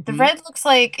 the red looks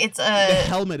like it's The a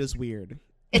helmet is weird.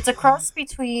 it's a cross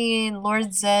between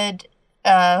Lord Zed,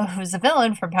 who's a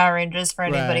villain from Power Rangers for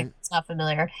anybody Right. who's not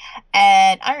familiar,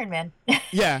 and Iron Man.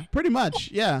 Yeah, pretty much.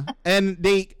 Yeah, and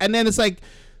then it's like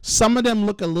some of them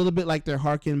look a little bit like they're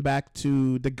harking back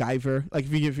to the Guyver. Like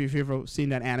if you've ever seen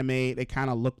that anime, they kind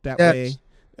of look that way.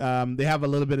 They have a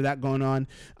little bit of that going on.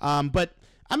 But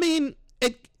I mean,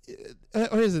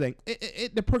 here's the thing: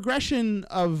 the progression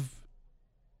of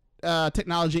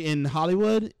technology in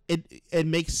Hollywood, it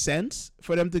makes sense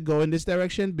for them to go in this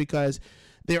direction because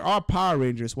there are Power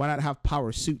Rangers. Why not have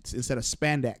power suits instead of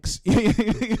spandex?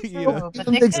 But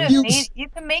they could have made, you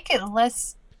can make it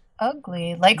less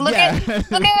ugly. Like look at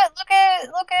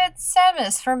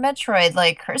Samus from Metroid.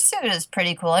 Like her suit is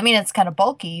pretty cool. I mean, it's kind of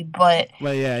bulky, but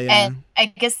yeah. And I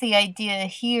guess the idea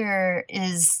here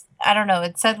is, I don't know.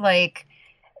 It said like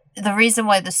the reason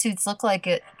why the suits look like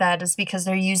that is because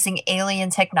they're using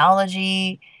alien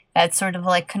technology that sort of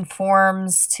like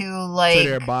conforms to like to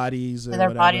their bodies or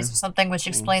or something, which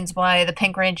explains why the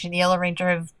Pink Ranger and the Yellow Ranger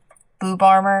have boob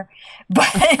armor. But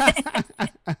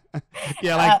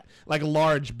yeah, like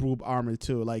large boob armor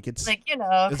too. Like it's like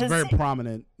it's very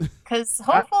prominent. Because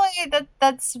hopefully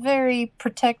that's very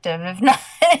protective. If not,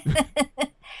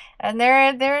 and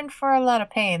they're in for a lot of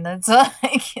pain. That's all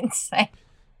I can say.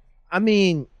 I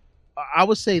mean, I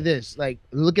would say this: like,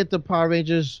 look at the Power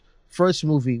Rangers first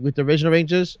movie with the original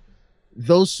Rangers.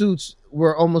 Those suits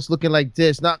were almost looking like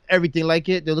this. Not everything like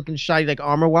it. They're looking shiny, like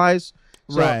armor wise.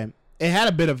 So, right. It had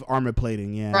a bit of armor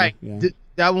plating. Yeah. Right. Yeah.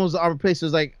 That one was the armor plate. So it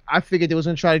was like I figured they was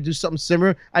gonna try to do something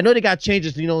similar. I know they got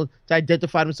changes, to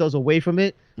identify themselves away from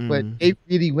it, but it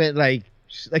really went like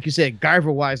you said,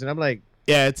 Guyver wise, and I'm like.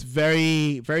 Yeah, it's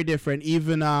very, very different.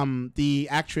 Even the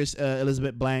actress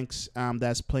Elizabeth Blanks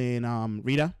that's playing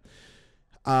Rita.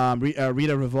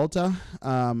 Rita Revolta,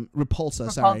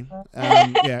 Repulsa, sorry.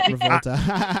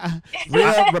 Revolta.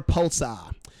 Rita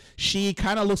Repulsa. She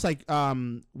kind of looks like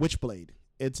Witchblade.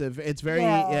 It's very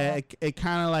it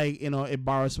kind of like it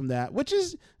borrows from that, which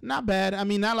is not bad. I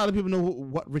mean, not a lot of people know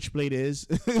what Witchblade is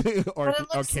or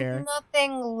care.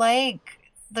 Nothing like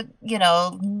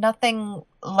nothing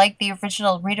like the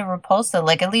original Rita Repulsa.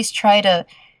 Like at least try to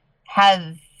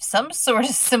have some sort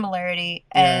of similarity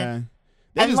and.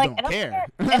 They just don't care.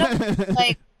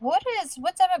 Like, what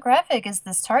demographic is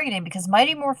this targeting? Because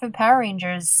Mighty Morphin Power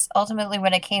Rangers, ultimately,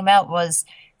 when it came out, was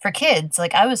for kids.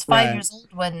 Like, I was 5 years old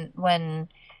when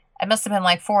I must have been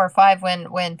like 4 or 5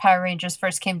 when Power Rangers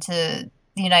first came to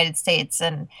the United States,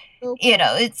 and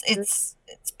it's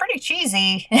it's pretty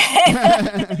cheesy.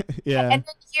 Yeah. And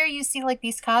then here you see like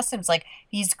these costumes, like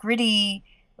these gritty,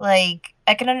 like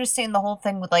I can understand the whole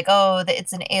thing with like, oh,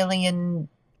 it's an alien,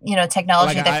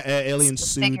 technology Like that an alien the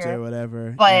suit figure. or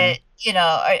whatever. But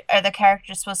are the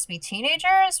characters supposed to be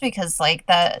teenagers? Because like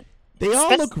that, They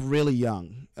all look really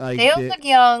young. Like they all look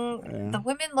young. Yeah. The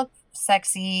women look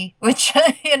sexy, which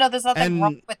there's nothing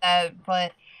wrong with that.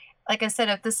 But like I said,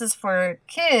 if this is for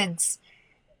kids,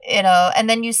 and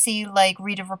then you see like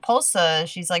Rita Repulsa,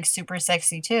 she's like super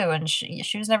sexy too, and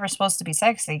she was never supposed to be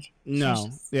sexy.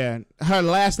 No, yeah, her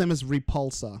last name is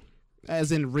Repulsa,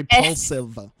 as in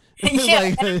repulsive.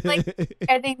 Yeah, like,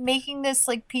 are they making this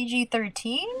like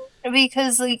PG-13?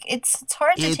 Because like it's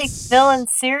hard to take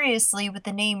villains seriously with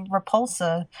the name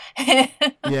Repulsa.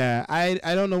 Yeah, I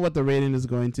don't know what the rating is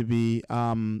going to be.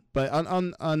 But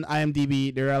on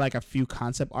IMDb there are like a few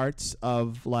concept arts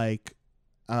of like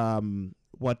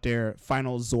what their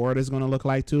final Zord is going to look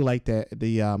like too, like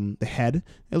the head.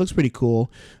 It looks pretty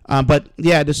cool. But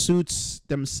yeah, the suits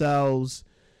themselves,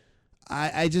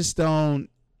 I just don't.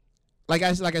 Like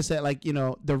I said, like,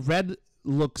 the red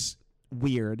looks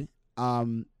weird.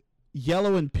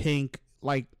 Yellow and pink,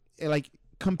 like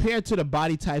compared to the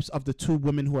body types of the two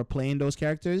women who are playing those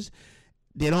characters,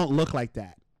 they don't look like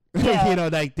that. Yeah.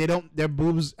 Like they don't. Their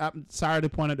boobs. I'm sorry to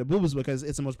point out the boobs because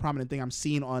it's the most prominent thing I'm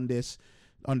seeing on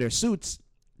their suits.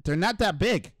 They're not that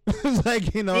big. It's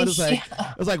like,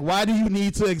 it's like, why do you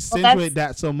need to accentuate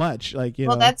that so much? Like,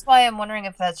 Well, that's why I'm wondering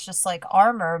if that's just like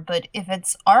armor. But if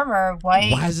it's armor,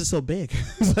 why is it so big?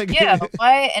 It's like,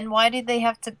 why did they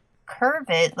have to curve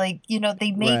it? Like,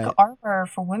 they make Right. armor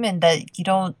for women that you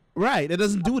don't. Right, it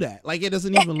doesn't do that. Like, it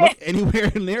doesn't even look anywhere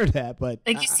near that. But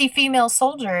Like you see female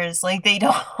soldiers, like they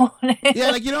don't.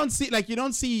 yeah, like you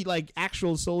don't see like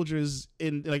actual soldiers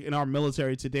in our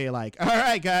military today. Like, all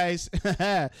right, guys,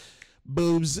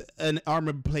 boobs and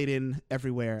armor plating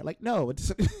everywhere. Like, no, it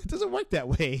doesn't work that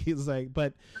way. It's like,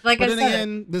 but Like I then said,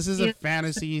 again, this is a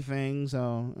fantasy thing,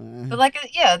 so but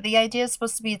the idea is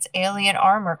supposed to be it's alien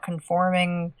armor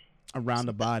conforming around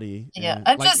the body. Yeah, and,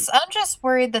 I'm just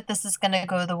worried that this is gonna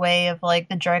go the way of like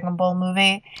the Dragon Ball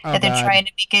movie, Oh, that they're God. trying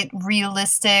to make it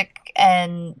realistic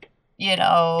and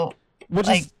which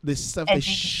like, is the stuff edgy. they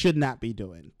should not be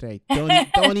doing. They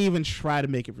don't even try to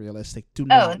make it realistic. Do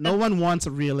not. No one wants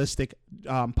a realistic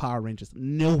Power Rangers.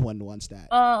 No one wants that.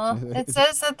 It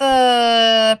says that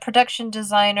the production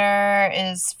designer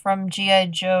is from G.I.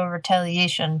 Joe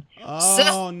Retaliation.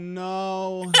 Oh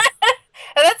no.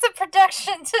 And that's a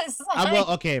production design. Well,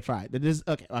 okay, fine. It is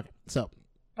okay. So,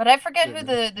 But I forget who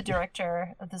the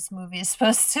director of this movie is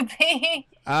supposed to be.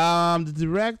 the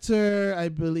director, I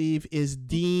believe, is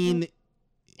Dean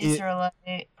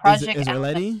Israelite Project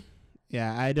Israelite.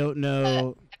 Yeah, I don't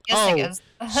know. I'm guessing it's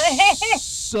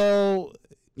So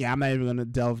yeah, I'm not even gonna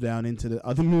delve down into the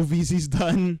other movies he's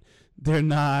done. They're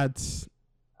not.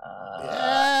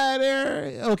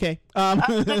 They're okay.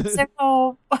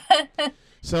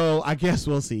 So I guess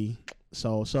we'll see.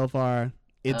 So far,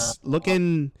 it's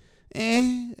looking.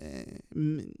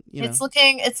 It's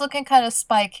looking kind of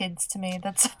Spy Kids to me.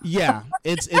 That's Yeah,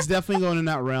 it's definitely going in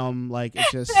that realm. Like,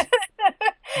 it's just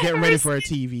getting ready for a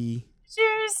TV. Did you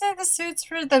ever see the suits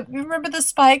for remember the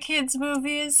Spy Kids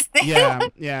movies? Yeah.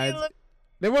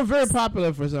 They were very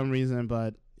popular for some reason,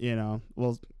 but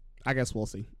I guess we'll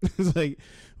see. It's like,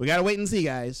 we gotta wait and see,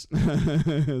 guys.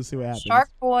 See what happens. Shark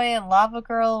Boy and Lava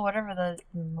Girl, whatever the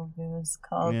movie was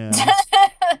called. Yeah.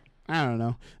 I don't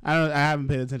know. I haven't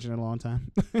paid attention in a long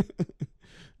time.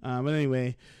 But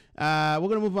anyway, we're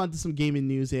gonna move on to some gaming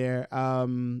news here.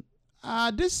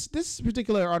 This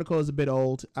particular article is a bit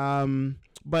old,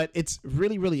 but it's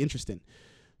really, really interesting.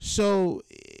 So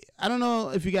I don't know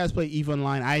if you guys play EVE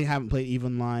Online. I haven't played EVE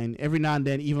Online. Every now and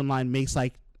then, EVE Online makes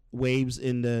like waves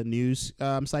in the news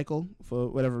cycle for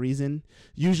whatever reason.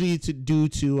 Usually due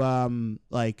to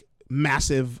like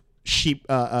massive ship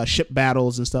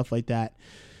battles and stuff like that.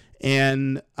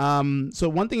 And so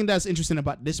one thing that's interesting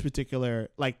about this particular,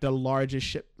 like the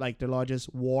largest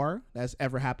war that's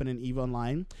ever happened in EVE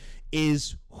Online,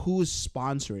 is who's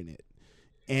sponsoring it.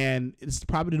 And it's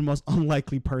probably the most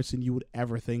unlikely person you would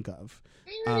ever think of.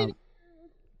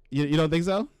 You don't think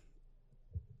so?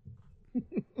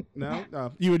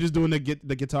 No, you were just doing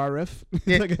the guitar riff.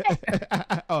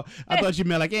 Oh, I thought you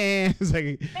meant like, It's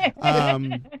like,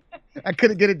 I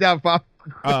couldn't get it down, Pop.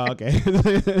 Oh, okay.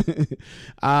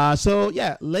 So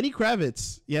yeah, Lenny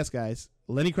Kravitz. Yes, guys,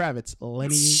 Lenny Kravitz. Let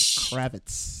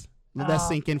that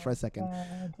sink in for a second.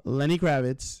 God. Lenny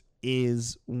Kravitz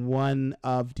is one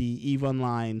of the EVE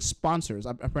Online sponsors,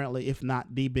 apparently, if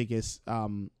not the biggest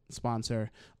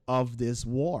sponsor of this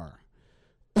war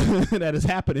that is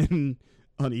happening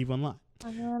on EVE Online.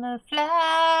 I'm gonna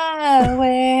fly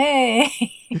away.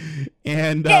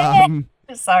 And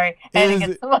Sorry, I had to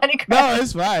get some Lenny Kravitz. no,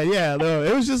 it's fine. Yeah, no,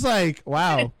 it was just like,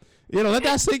 wow. Let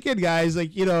that sink in, guys.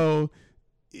 Like,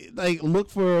 like look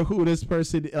for who this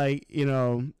person, like,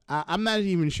 I'm not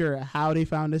even sure how they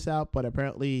found this out, but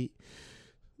apparently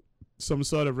some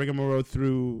sort of rigmarole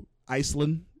through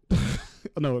Iceland.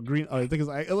 No, I think it's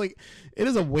like, it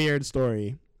is a weird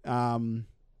story.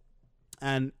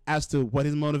 And as to what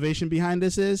his motivation behind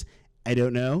this is, I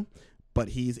don't know, but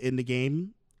he's in the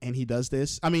game and he does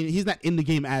this. I mean, he's not in the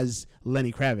game as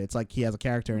Lenny Kravitz, like he has a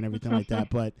character and everything like that,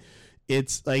 but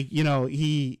it's like,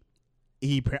 he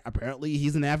apparently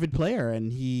he's an avid player,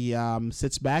 and he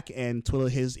sits back and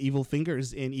twiddles his evil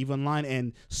fingers in EVE Online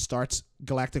and starts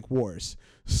galactic wars.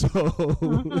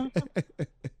 So,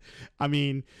 I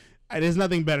mean, there's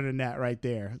nothing better than that right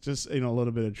there. Just, a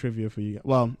little bit of trivia for you.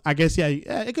 Well, I guess, yeah,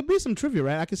 it could be some trivia,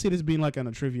 right? I could see this being like on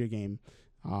a trivia game.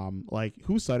 Like,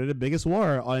 who started the biggest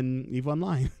war on EVE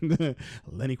Online?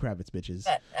 Lenny Kravitz, bitches.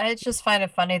 I just find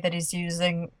it funny that he's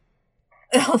using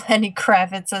Lenny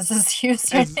Kravitz as his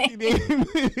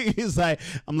username. He's like,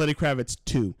 I'm Lenny Kravitz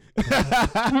 2.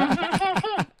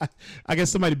 I guess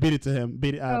somebody beat it to him.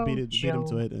 Beat him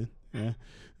to it. Yeah.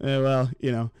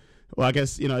 Well, I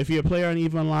guess, if you're a player on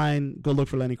EVE Online, go look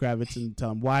for Lenny Kravitz and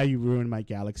tell him, why you ruined my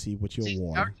galaxy with your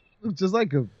war. Just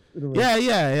like him. Yeah. He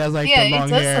has like the long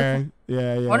hair.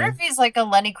 Yeah. I wonder if he's like a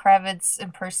Lenny Kravitz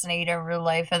impersonator in real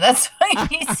life, and that's why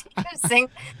he's using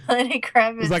Lenny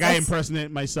Kravitz. It's like, I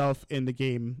impersonate myself in the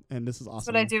game, and this is awesome. That's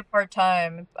what I do part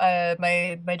time.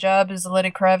 My job is a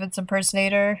Lenny Kravitz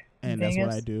impersonator. And that's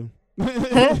what I do.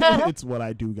 It's what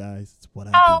I do, guys. It's what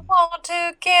I do. I want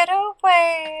to get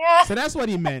away. So that's what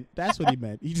he meant.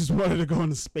 He just wanted to go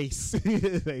into space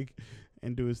and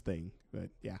do his thing. But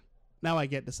yeah, now I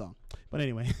get the song. But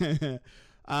anyway,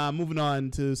 moving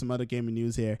on to some other gaming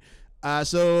news here.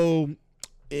 So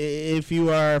if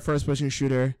you are a first-person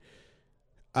shooter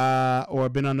or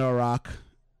been under a rock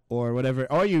or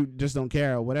whatever, or you just don't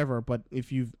care or whatever, but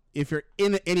if you're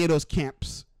in any of those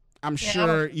camps, I'm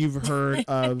sure you've heard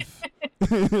of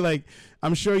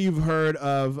I'm sure you've heard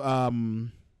of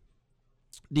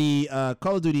the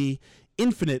Call of Duty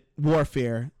Infinite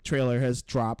Warfare trailer has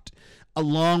dropped,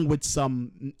 along with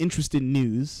some interesting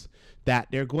news that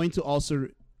they're going to also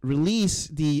release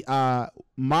the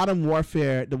Modern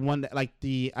Warfare, the one that I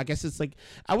guess it's like,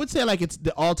 I would say like it's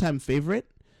the all-time favorite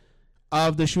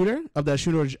of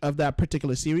that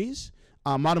particular series,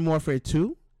 Modern Warfare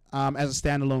 2. As a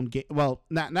standalone game, well,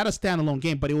 not a standalone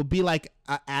game, but it will be like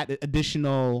an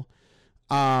additional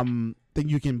thing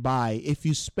you can buy if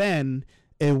you spend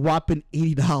a whopping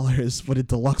 $80 for the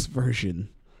deluxe version.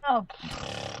 Oh.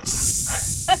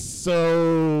 So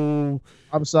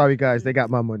I'm sorry, guys, they got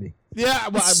my money. Yeah,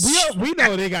 well, we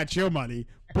know they got your money,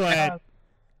 but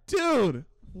dude,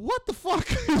 what the fuck?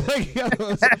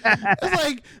 It's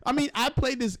like, I mean, I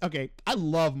played this. Okay, I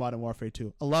love Modern Warfare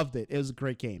 2. I loved it. It was a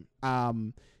great game.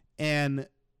 And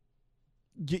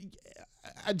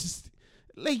I just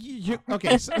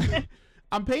okay. So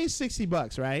I'm paying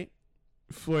 $60, right,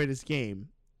 for this game,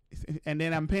 and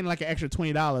then I'm paying like an extra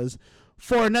 $20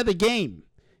 for another game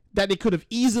that they could have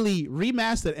easily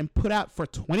remastered and put out for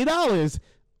 $20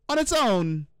 on its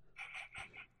own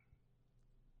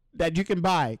that you can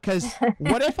buy. Because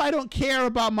what if I don't care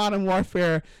about Modern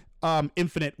Warfare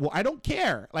Infinite? Well, I don't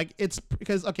care. Like, it's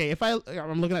because, okay, if I'm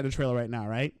looking at the trailer right now,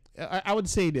 right? I would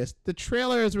say this. The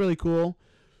trailer is really cool,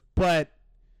 but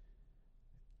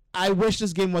I wish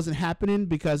this game wasn't happening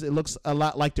because it looks a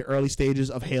lot like the early stages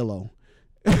of Halo.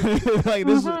 Like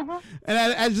this, and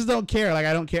I just don't care. Like,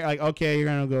 I don't care. Like, okay, you're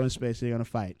gonna go in space, so you're gonna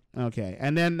fight. Okay,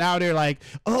 and then now they're like,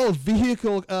 oh,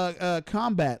 vehicle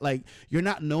combat. Like, you're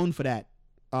not known for that.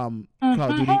 Call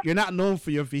of Duty. You're not known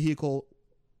for your vehicle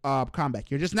combat.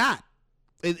 You're just not.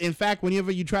 In fact,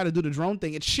 whenever you try to do the drone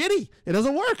thing, it's shitty. It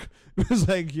doesn't work. It's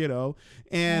like,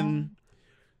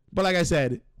 but like I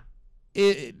said,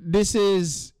 this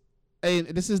is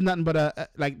nothing but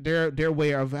like their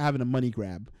way of having a money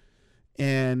grab.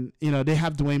 And they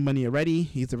have Dwayne money already.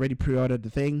 He's already pre-ordered the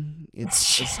thing.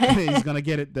 He's gonna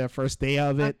get it the first day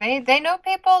of it. They know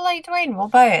people like Dwayne will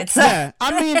buy it. So. Yeah,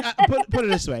 I mean, put it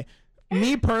this way.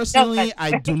 Me personally,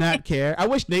 I do not care. I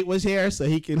wish Nate was here so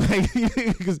he can, like,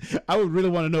 because I would really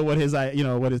want to know what his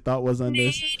thought was on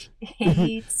this.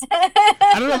 Hates.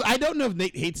 I don't know if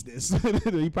Nate hates this.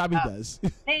 He probably does.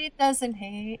 Nate doesn't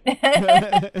hate.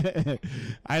 I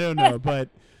don't know, but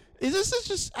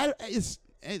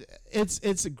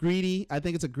it's greedy. I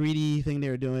think it's a greedy thing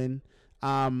they're doing.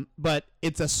 But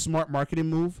it's a smart marketing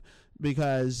move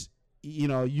because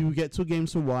you get 2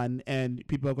 games for one, and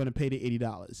people are going to pay the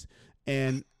 $80.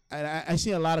 And I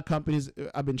see a lot of companies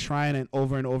have been trying and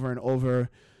over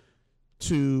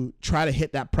to try to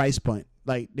hit that price point.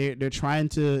 Like they're trying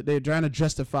to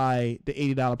justify the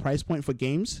 $80 price point for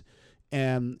games,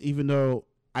 and even though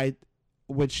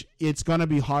which it's gonna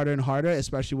be harder and harder,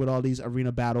 especially with all these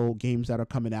arena battle games that are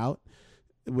coming out,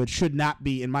 which should not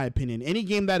be, in my opinion, any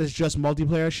game that is just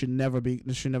multiplayer should never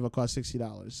cost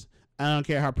 $60. I don't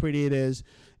care how pretty it is.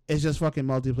 It's just fucking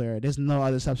multiplayer. There's no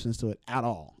other substance to it at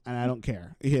all, and I don't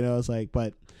care. It's like,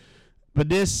 but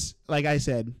this, like I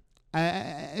said, no.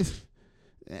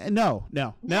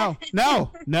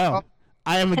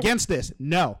 I am against this.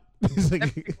 No. I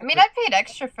mean, I paid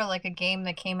extra for like a game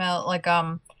that came out like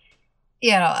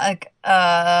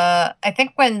I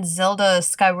think when Zelda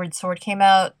Skyward Sword came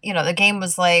out, the game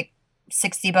was like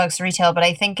 $60 retail, but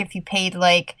I think if you paid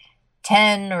like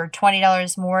 $10 or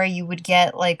 $20 more, you would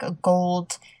get like a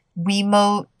gold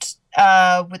Wiimote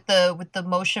with the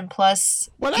Motion Plus.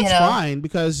 Well, that's fine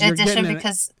because you're edition getting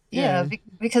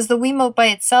because the Wiimote by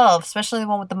itself, especially the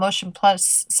one with the Motion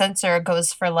Plus sensor,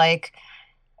 goes for like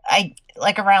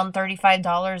around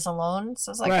 $35 alone.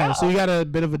 So it's like, right. So you got a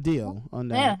bit of a deal on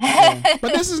that. Yeah.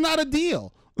 But this is not a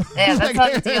deal. Yeah, that's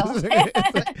not a deal.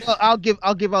 Well, I'll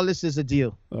give our listeners a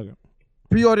deal. Okay.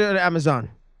 Pre-order on Amazon.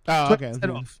 Oh, okay.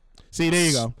 20% off. See, there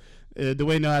you go.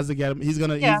 Dwayne knows how to get him. He's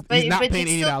not paying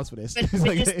 $80 for this.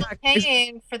 But you're still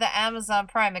paying for the Amazon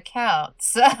Prime account.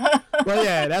 So. Well,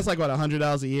 yeah, that's like what,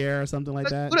 $100 a year or something like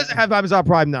that. Who doesn't have Amazon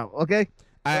Prime now? Okay.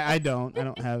 I don't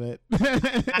have it.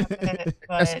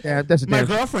 That's my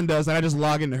girlfriend does, and I just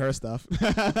log into her stuff.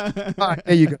 All right,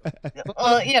 there you go.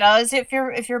 Well,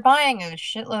 if you're buying a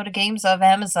shitload of games off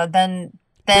Amazon, then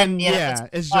yeah,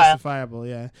 it's justifiable.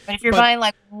 Yeah, but if you're buying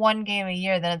like one game a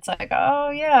year, then it's like, oh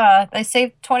yeah, I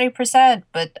saved 20%,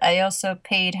 but I also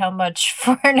paid how much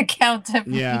for an account?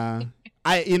 Yeah,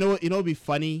 it'd be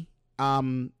funny,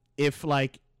 if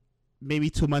like maybe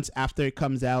 2 months after it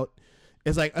comes out,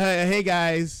 it's like, hey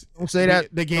guys, don't say that.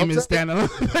 The game is standalone.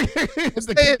 Because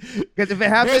if it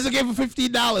happens, here's a game for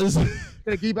 $15.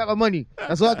 gonna give you back my money.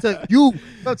 That's what I tell you.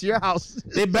 Go to your house.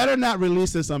 They better not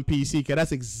release this on PC, because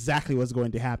that's exactly what's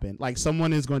going to happen. Like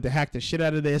someone is going to hack the shit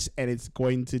out of this, and it's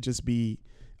going to just be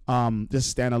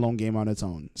this standalone game on its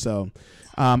own. So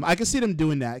I can see them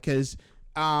doing that, because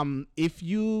if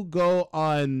you go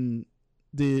on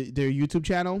their YouTube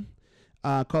channel,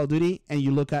 Call of Duty, and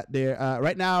you look at their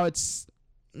right now it's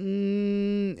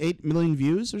 8 million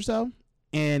views or so,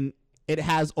 and it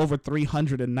has over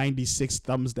 396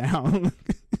 thumbs down.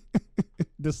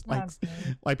 Just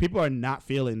like people are not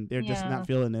feeling, they're just not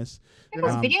feeling this.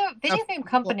 Because video game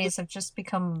companies have just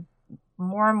become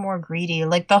more and more greedy.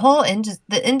 Like the whole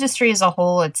the industry as a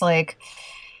whole, it's like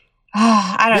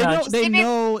I don't know. They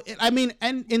know. I mean,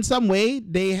 and in some way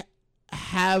they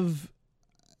have.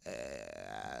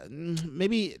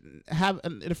 Maybe have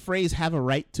the phrase "have a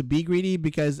right to be greedy,"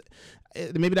 because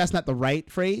maybe that's not the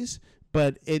right phrase,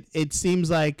 but it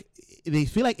seems like they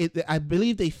feel like it. I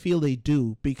believe they feel they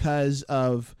do, because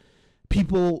of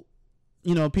people.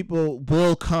 People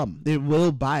will come. They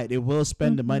will buy it. They will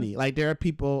spend the money. Like there are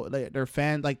people, like they're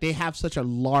fans. Like they have such a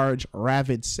large,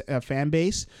 rabid fan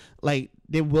base. Like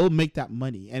they will make that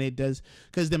money, and it does,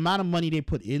 because the amount of money they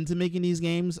put into making these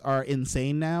games are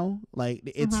insane now. Like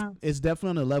it's definitely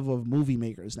on the level of movie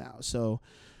makers now. So,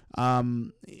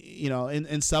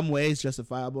 in some ways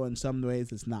justifiable, in some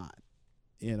ways it's not.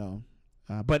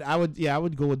 But I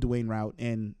would go with Dwayne route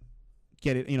and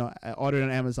get it, order it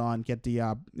on Amazon, get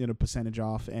the percentage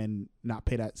off, and not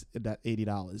pay that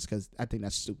 $80, because I think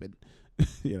that's stupid.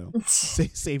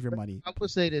 Save your money. I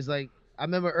would say this, like I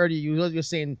remember earlier you were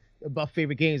saying about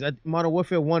favorite games. Modern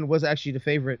Warfare 1 was actually the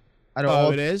favorite.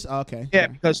 It is? Okay. Yeah,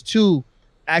 because 2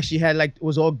 actually had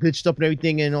was all glitched up and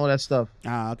everything and all that stuff.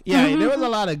 Okay. Yeah, there was a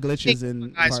lot of glitches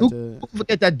in guys, who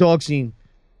forget that dog scene?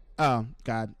 Oh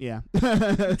God, yeah.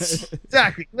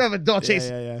 Exactly. Never dog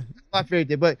chase. Yeah. My favorite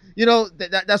thing, but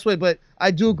that's what. But I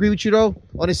do agree with you though.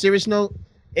 On a serious note,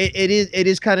 it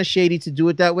is kind of shady to do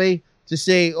it that way. To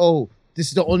say, oh, this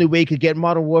is the only way you could get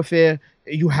Modern Warfare.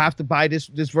 You have to buy this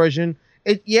version.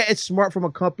 It's smart from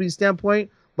a company standpoint,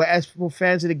 but as for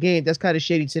fans of the game, that's kind of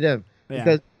shady to them. Yeah.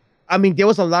 Because I mean, there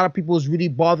was a lot of people who's really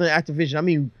bothering Activision. I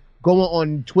mean, going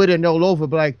on Twitter and all over,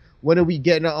 but like, when are we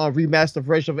getting a remastered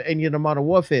version of any of the Modern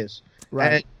Warfares?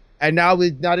 Right. And now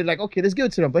they're like, okay, let's give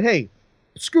it to them. But hey,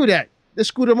 screw that. Let's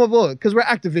screw them over, because we're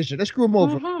Activision. Let's screw them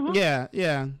over. Yeah.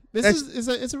 This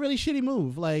is a really shitty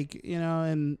move. Like,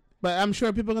 but I'm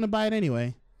sure people are gonna buy it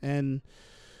anyway, and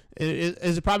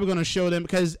it's probably gonna show them,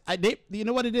 because you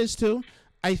know what it is too.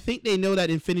 I think they know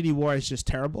that Infinity War is just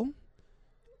terrible,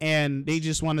 and they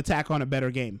just want to tack on a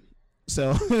better game.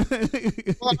 So,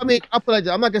 Well, I mean, I'll put it like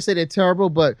that. I'm not gonna say they're terrible,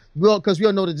 but because we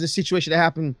all know that the situation that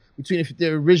happened between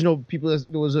the original people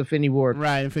that was Infinity Ward.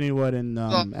 right, Infinity Ward and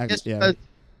all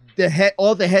the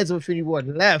heads of Infinity Ward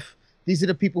left. These are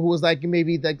the people who was like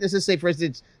maybe like let's just say for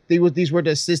instance these were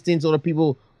the assistants or the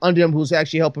people under them who's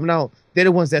actually helping them out. They're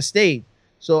the ones that stayed.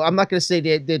 So I'm not gonna say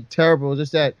they're terrible.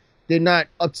 Just that they're not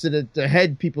up to the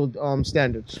head people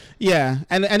standards. Yeah,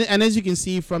 and as you can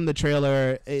see from the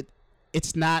trailer,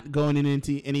 it's not going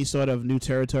into any sort of new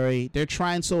territory. They're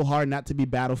trying so hard not to be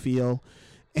Battlefield.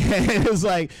 And it's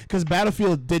like, because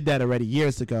Battlefield did that already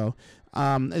years ago.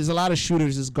 There's a lot of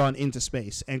shooters that's gone into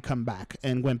space and come back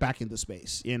and went back into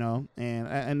space, you know,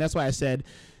 and that's why I said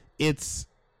it's,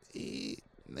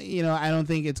 you know, I don't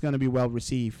think it's going to be well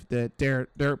received. That their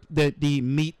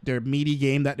meaty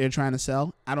game that they're trying to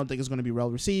sell, I don't think it's going to be well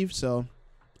received. So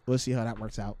we'll see how that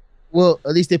works out. Well,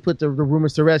 at least they put the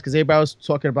rumors to rest because everybody was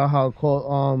talking about how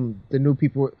the new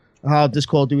people, how this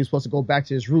Call of Duty is supposed to go back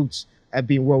to its roots at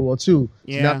being World War II.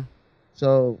 Yeah.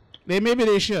 So maybe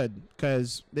they should,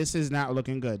 because this is not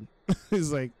looking good.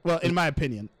 It's like, well, in my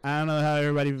opinion, I don't know how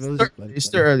everybody feels. It's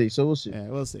still early, so we'll see. Yeah,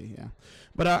 we'll see. Yeah,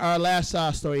 but our last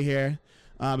story here,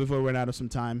 before we run out of some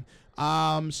time.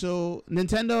 So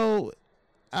Nintendo,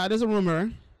 there's a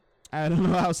rumor. I don't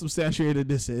know how substantiated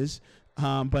this is,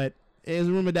 but there's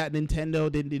a rumor that the Nintendo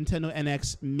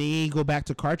NX may go back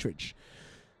to cartridge,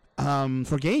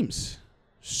 for games.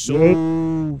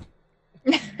 So,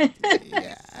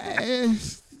 yeah, I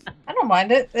don't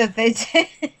mind it if they did.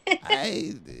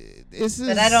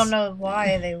 But I don't know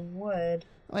why they would.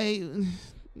 Like,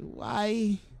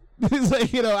 why? It's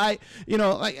like,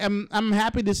 I'm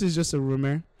happy this is just a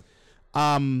rumor.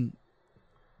 Put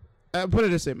it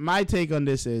this way, my take on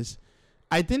this is,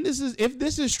 I think if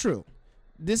this is true,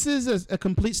 this is a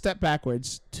complete step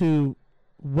backwards to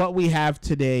what we have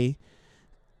today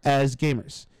as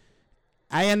gamers.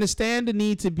 I understand the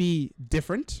need to be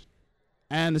different.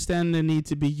 I understand the need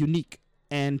to be unique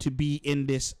and to be in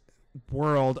this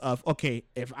world of, okay,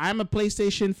 if I'm a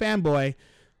PlayStation fanboy,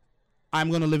 I'm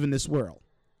going to live in this world.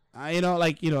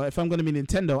 If I'm going to be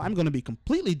Nintendo, I'm going to be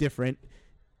completely different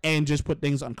and just put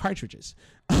things on cartridges.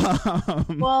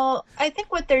 Well, I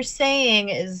think what they're saying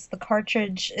is the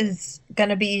cartridge is going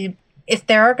to be, if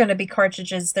there are going to be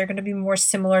cartridges, they're going to be more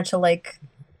similar to like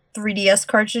 3DS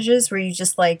cartridges where you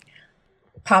just like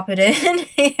pop it in.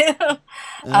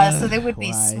 So they would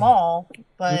be small,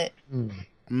 but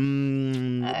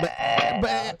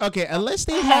okay, unless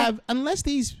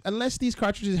these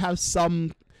cartridges have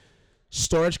some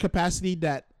storage capacity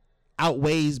that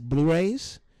outweighs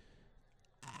Blu-rays,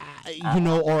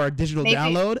 or a digital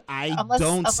download, I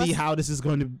don't see how this is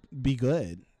going to be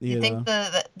good. You think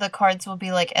the cards will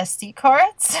be like SD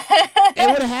cards?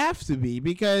 It would have to be,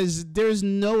 because there's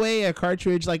no way a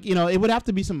cartridge, it would have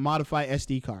to be some modified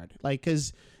SD card,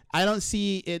 because I don't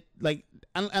see it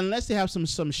unless they have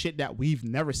some shit that we've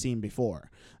never seen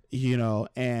before,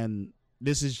 and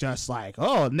this is just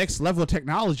next level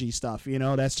technology stuff,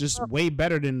 that's just way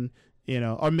better than,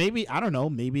 or maybe, I don't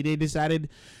know, maybe they decided.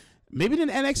 Maybe the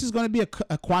NX is going to be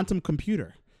a quantum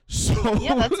computer. So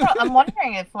yeah, that's what I'm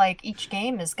wondering, if each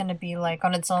game is going to be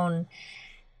on its own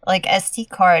SD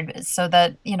card, so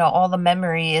that all the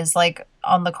memory is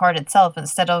on the card itself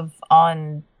instead of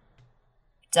on,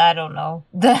 I don't know,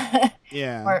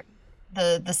 or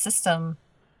the system.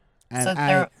 And so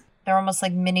they're almost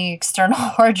like mini external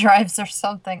hard drives or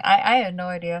something. I had no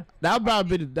idea. That'd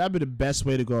be the best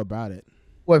way to go about it.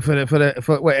 What for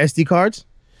SD cards?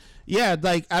 Yeah,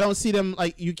 I don't see them,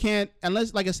 you can't,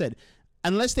 unless, like I said,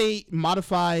 unless they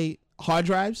modify hard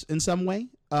drives in some way,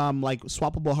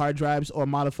 swappable hard drives, or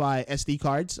modify SD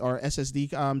cards or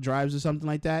SSD drives or something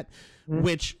like that,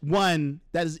 which, one,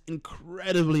 that is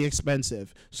incredibly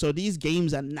expensive. So these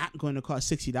games are not going to cost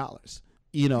 $60,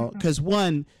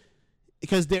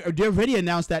 because they already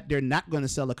announced that they're not going to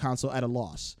sell the console at a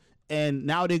loss. And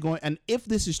now they're going, and if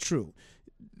this is true,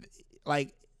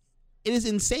 it is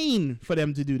insane for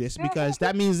them to do this, because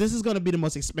that means this is going to be the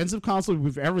most expensive console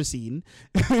we've ever seen,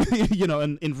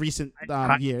 in recent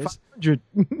years.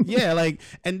 Yeah,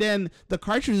 and then the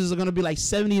cartridges are going to be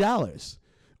 $70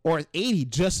 or $80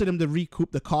 just for them to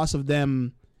recoup the cost of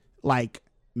them,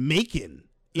 making.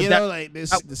 This.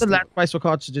 The last price for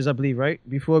cartridges, I believe, right?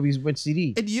 Before we went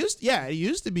CD. It used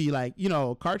to be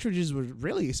cartridges were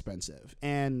really expensive,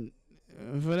 and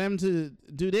for them to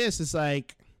do this, it's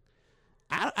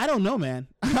I don't know, man.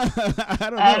 I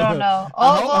don't know.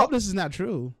 I hope this is not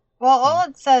true. Well, all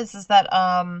it says is that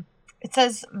it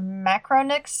says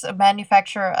Macronix, a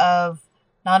manufacturer of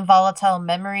non-volatile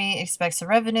memory, expects a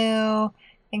revenue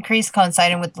increase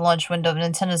coinciding with the launch window of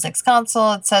Nintendo's next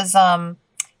console. It says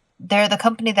they're the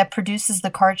company that produces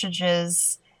the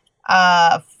cartridges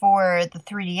for the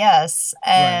 3DS,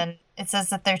 and it says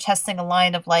that they're testing a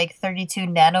line of like 32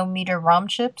 nanometer ROM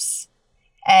chips,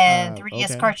 and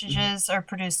 3DS cartridges are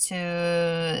produced to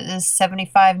the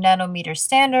 75 nanometer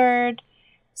standard.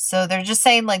 So they're just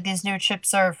saying like these new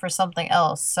chips are for something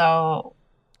else. So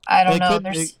I don't know.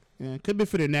 It could be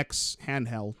for the next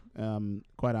handheld.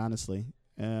 Quite honestly.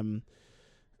 But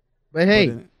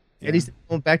hey, at least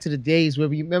going back to the days where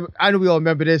we remember. I know we all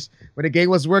remember this when the game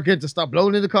was working to stop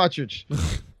blowing in the cartridge.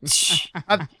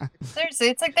 Seriously,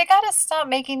 it's like they gotta stop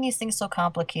making these things so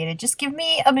complicated. Just give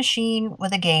me a machine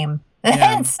with a game.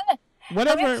 Yeah.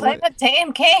 Let me play the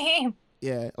damn game.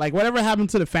 Yeah, like whatever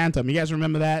happened to the Phantom? You guys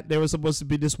remember that? There was supposed to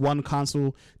be this one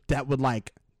console that would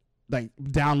like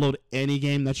download any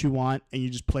game that you want and you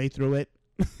just play through it,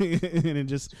 and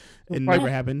it never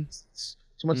happened.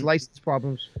 Too much license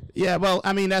problems. Yeah, well,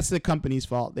 I mean that's the company's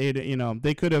fault. They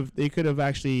could have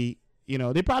actually,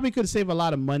 they probably could save a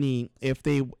lot of money if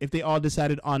they all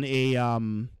decided on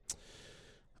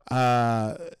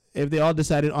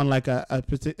like a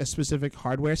specific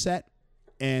hardware set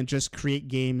and just create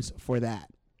games for that.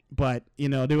 But, they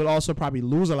would also probably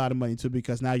lose a lot of money too,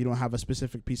 because now you don't have a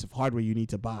specific piece of hardware you need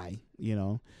to buy,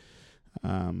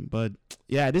 But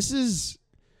yeah, this is,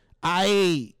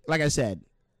 like I said,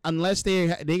 unless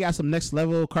they got some next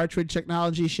level cartridge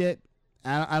technology shit,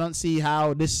 I don't see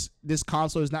how this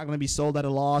console is not going to be sold at a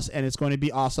loss, and it's going to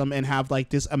be awesome and have like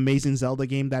this amazing Zelda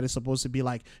game that is supposed to be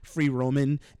like free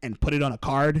roaming and put it on a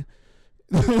card.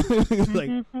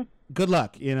 Like, good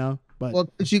luck, But well,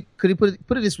 could you put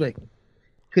it this way?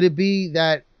 Could it be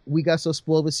that we got so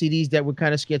spoiled with CDs that we're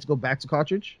kind of scared to go back to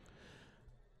cartridge?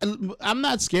 I'm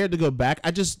not scared to go back.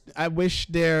 I wish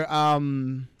they're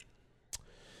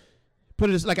put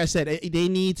it like I said, they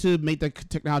need to make the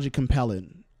technology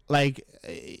compelling. Like,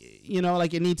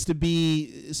 like it needs to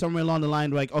be somewhere along the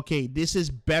line like, okay, this is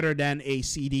better than a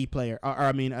CD player, or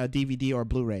a DVD or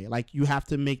Blu-ray. Like, you have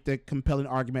to make the compelling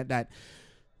argument that,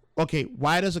 okay,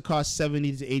 why does it cost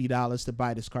 $70 to $80 to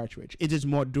buy this cartridge? Is it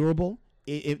more durable?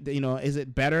 Is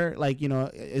it better? Like,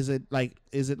 is it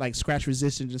like scratch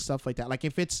resistant and stuff like that? Like,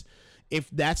 if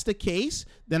that's the case,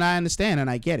 then I understand and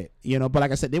I get it, But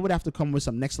like I said, they would have to come with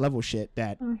some next level shit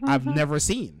that I've never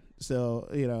seen.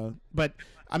 So, but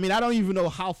I mean, I don't even know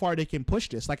how far they can push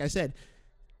this. Like I said,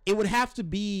 it would have to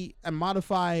be a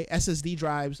modify SSD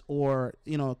drives or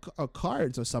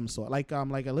cards of some sort. Like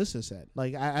Alyssa said.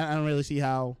 Like I don't really see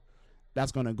how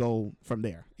that's gonna go from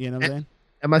there. You know what I'm saying?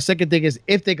 And my second thing is,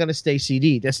 if they're gonna stay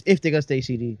CD, that's if they're gonna stay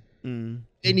CD,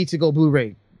 they need to go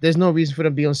Blu-ray. There's no reason for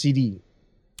them to be on CD.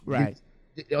 Right.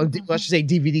 I should say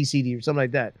DVD, CD, or something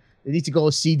like that. They need to go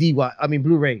CD.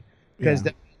 Blu-ray, because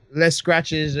less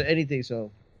scratches or anything.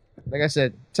 So, like I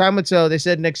said, time will tell. They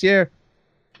said next year.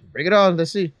 Bring it on.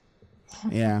 Let's see.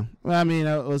 Yeah. Well, I mean,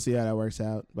 we'll see how that works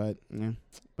out. But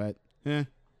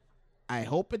I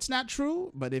hope it's not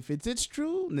true. But if it's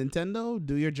true, Nintendo,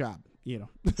 do your job.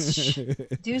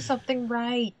 Do something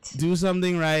right. Do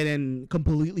something right and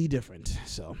completely different.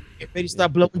 So get ready to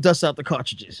start blowing dust out the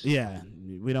cartridges. Yeah,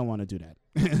 we don't want to do that.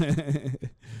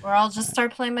 Or I'll just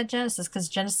start playing my Genesis, because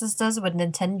Genesis does what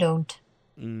Nintendo don't.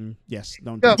 Yes,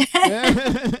 don't do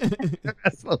that.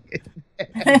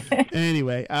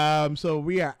 Anyway, so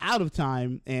we are out of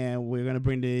time, and we're going to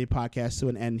bring the podcast to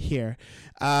an end here.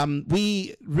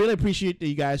 We really appreciate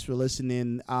you guys for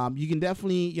listening. You can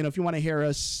definitely, if you want to hear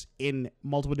us in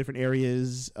multiple different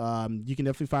areas, you can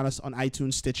definitely find us on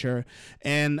iTunes, Stitcher,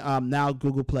 and now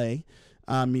Google Play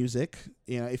Music.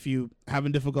 If you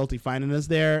having difficulty finding us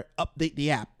there, update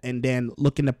the app and then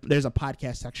there's a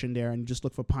podcast section there, and just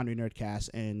look for Pondering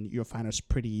Nerdcast and you'll find us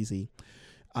pretty easy.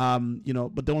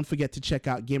 But don't forget to check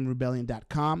out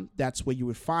GameRebellion.com. That's where you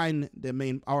would find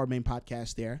our main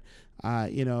podcast there.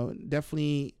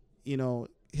 Definitely,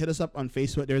 hit us up on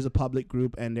Facebook. There's a public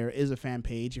group and there is a fan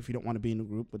page if you don't want to be in the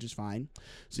group, which is fine.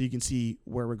 So you can see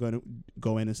where we're going to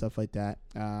go in and stuff like that.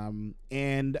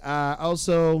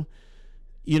 Also,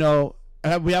 we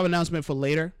have an announcement for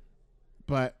later,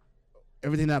 but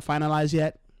everything not finalized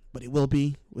yet, but it will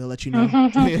be. We'll let you know.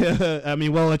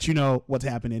 We'll let you know what's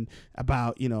happening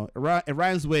about, it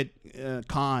rhymes with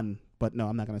con, but no,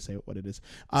 I'm not going to say what it is.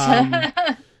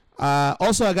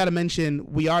 Also, I got to mention,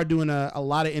 we are doing a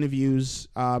lot of interviews.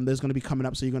 There's going to be coming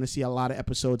up, so you're going to see a lot of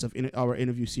episodes of our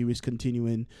interview series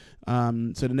continuing.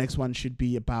 So the next one should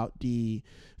be about the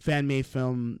fan-made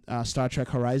film Star Trek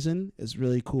Horizon. It's a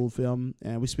really cool film,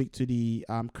 and we speak to the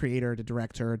creator, the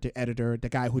director, the editor, the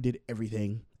guy who did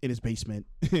everything in his basement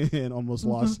and almost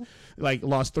lost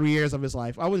 3 years of his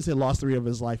life. I wouldn't say lost 3 years of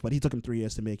his life, but he took him 3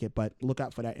 years to make it. But look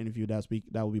out for that interview. That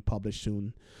will be published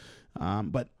soon.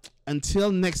 But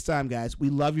until next time, guys, we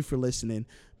love you for listening.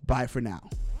 Bye for now.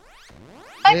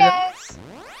 Bye, guys.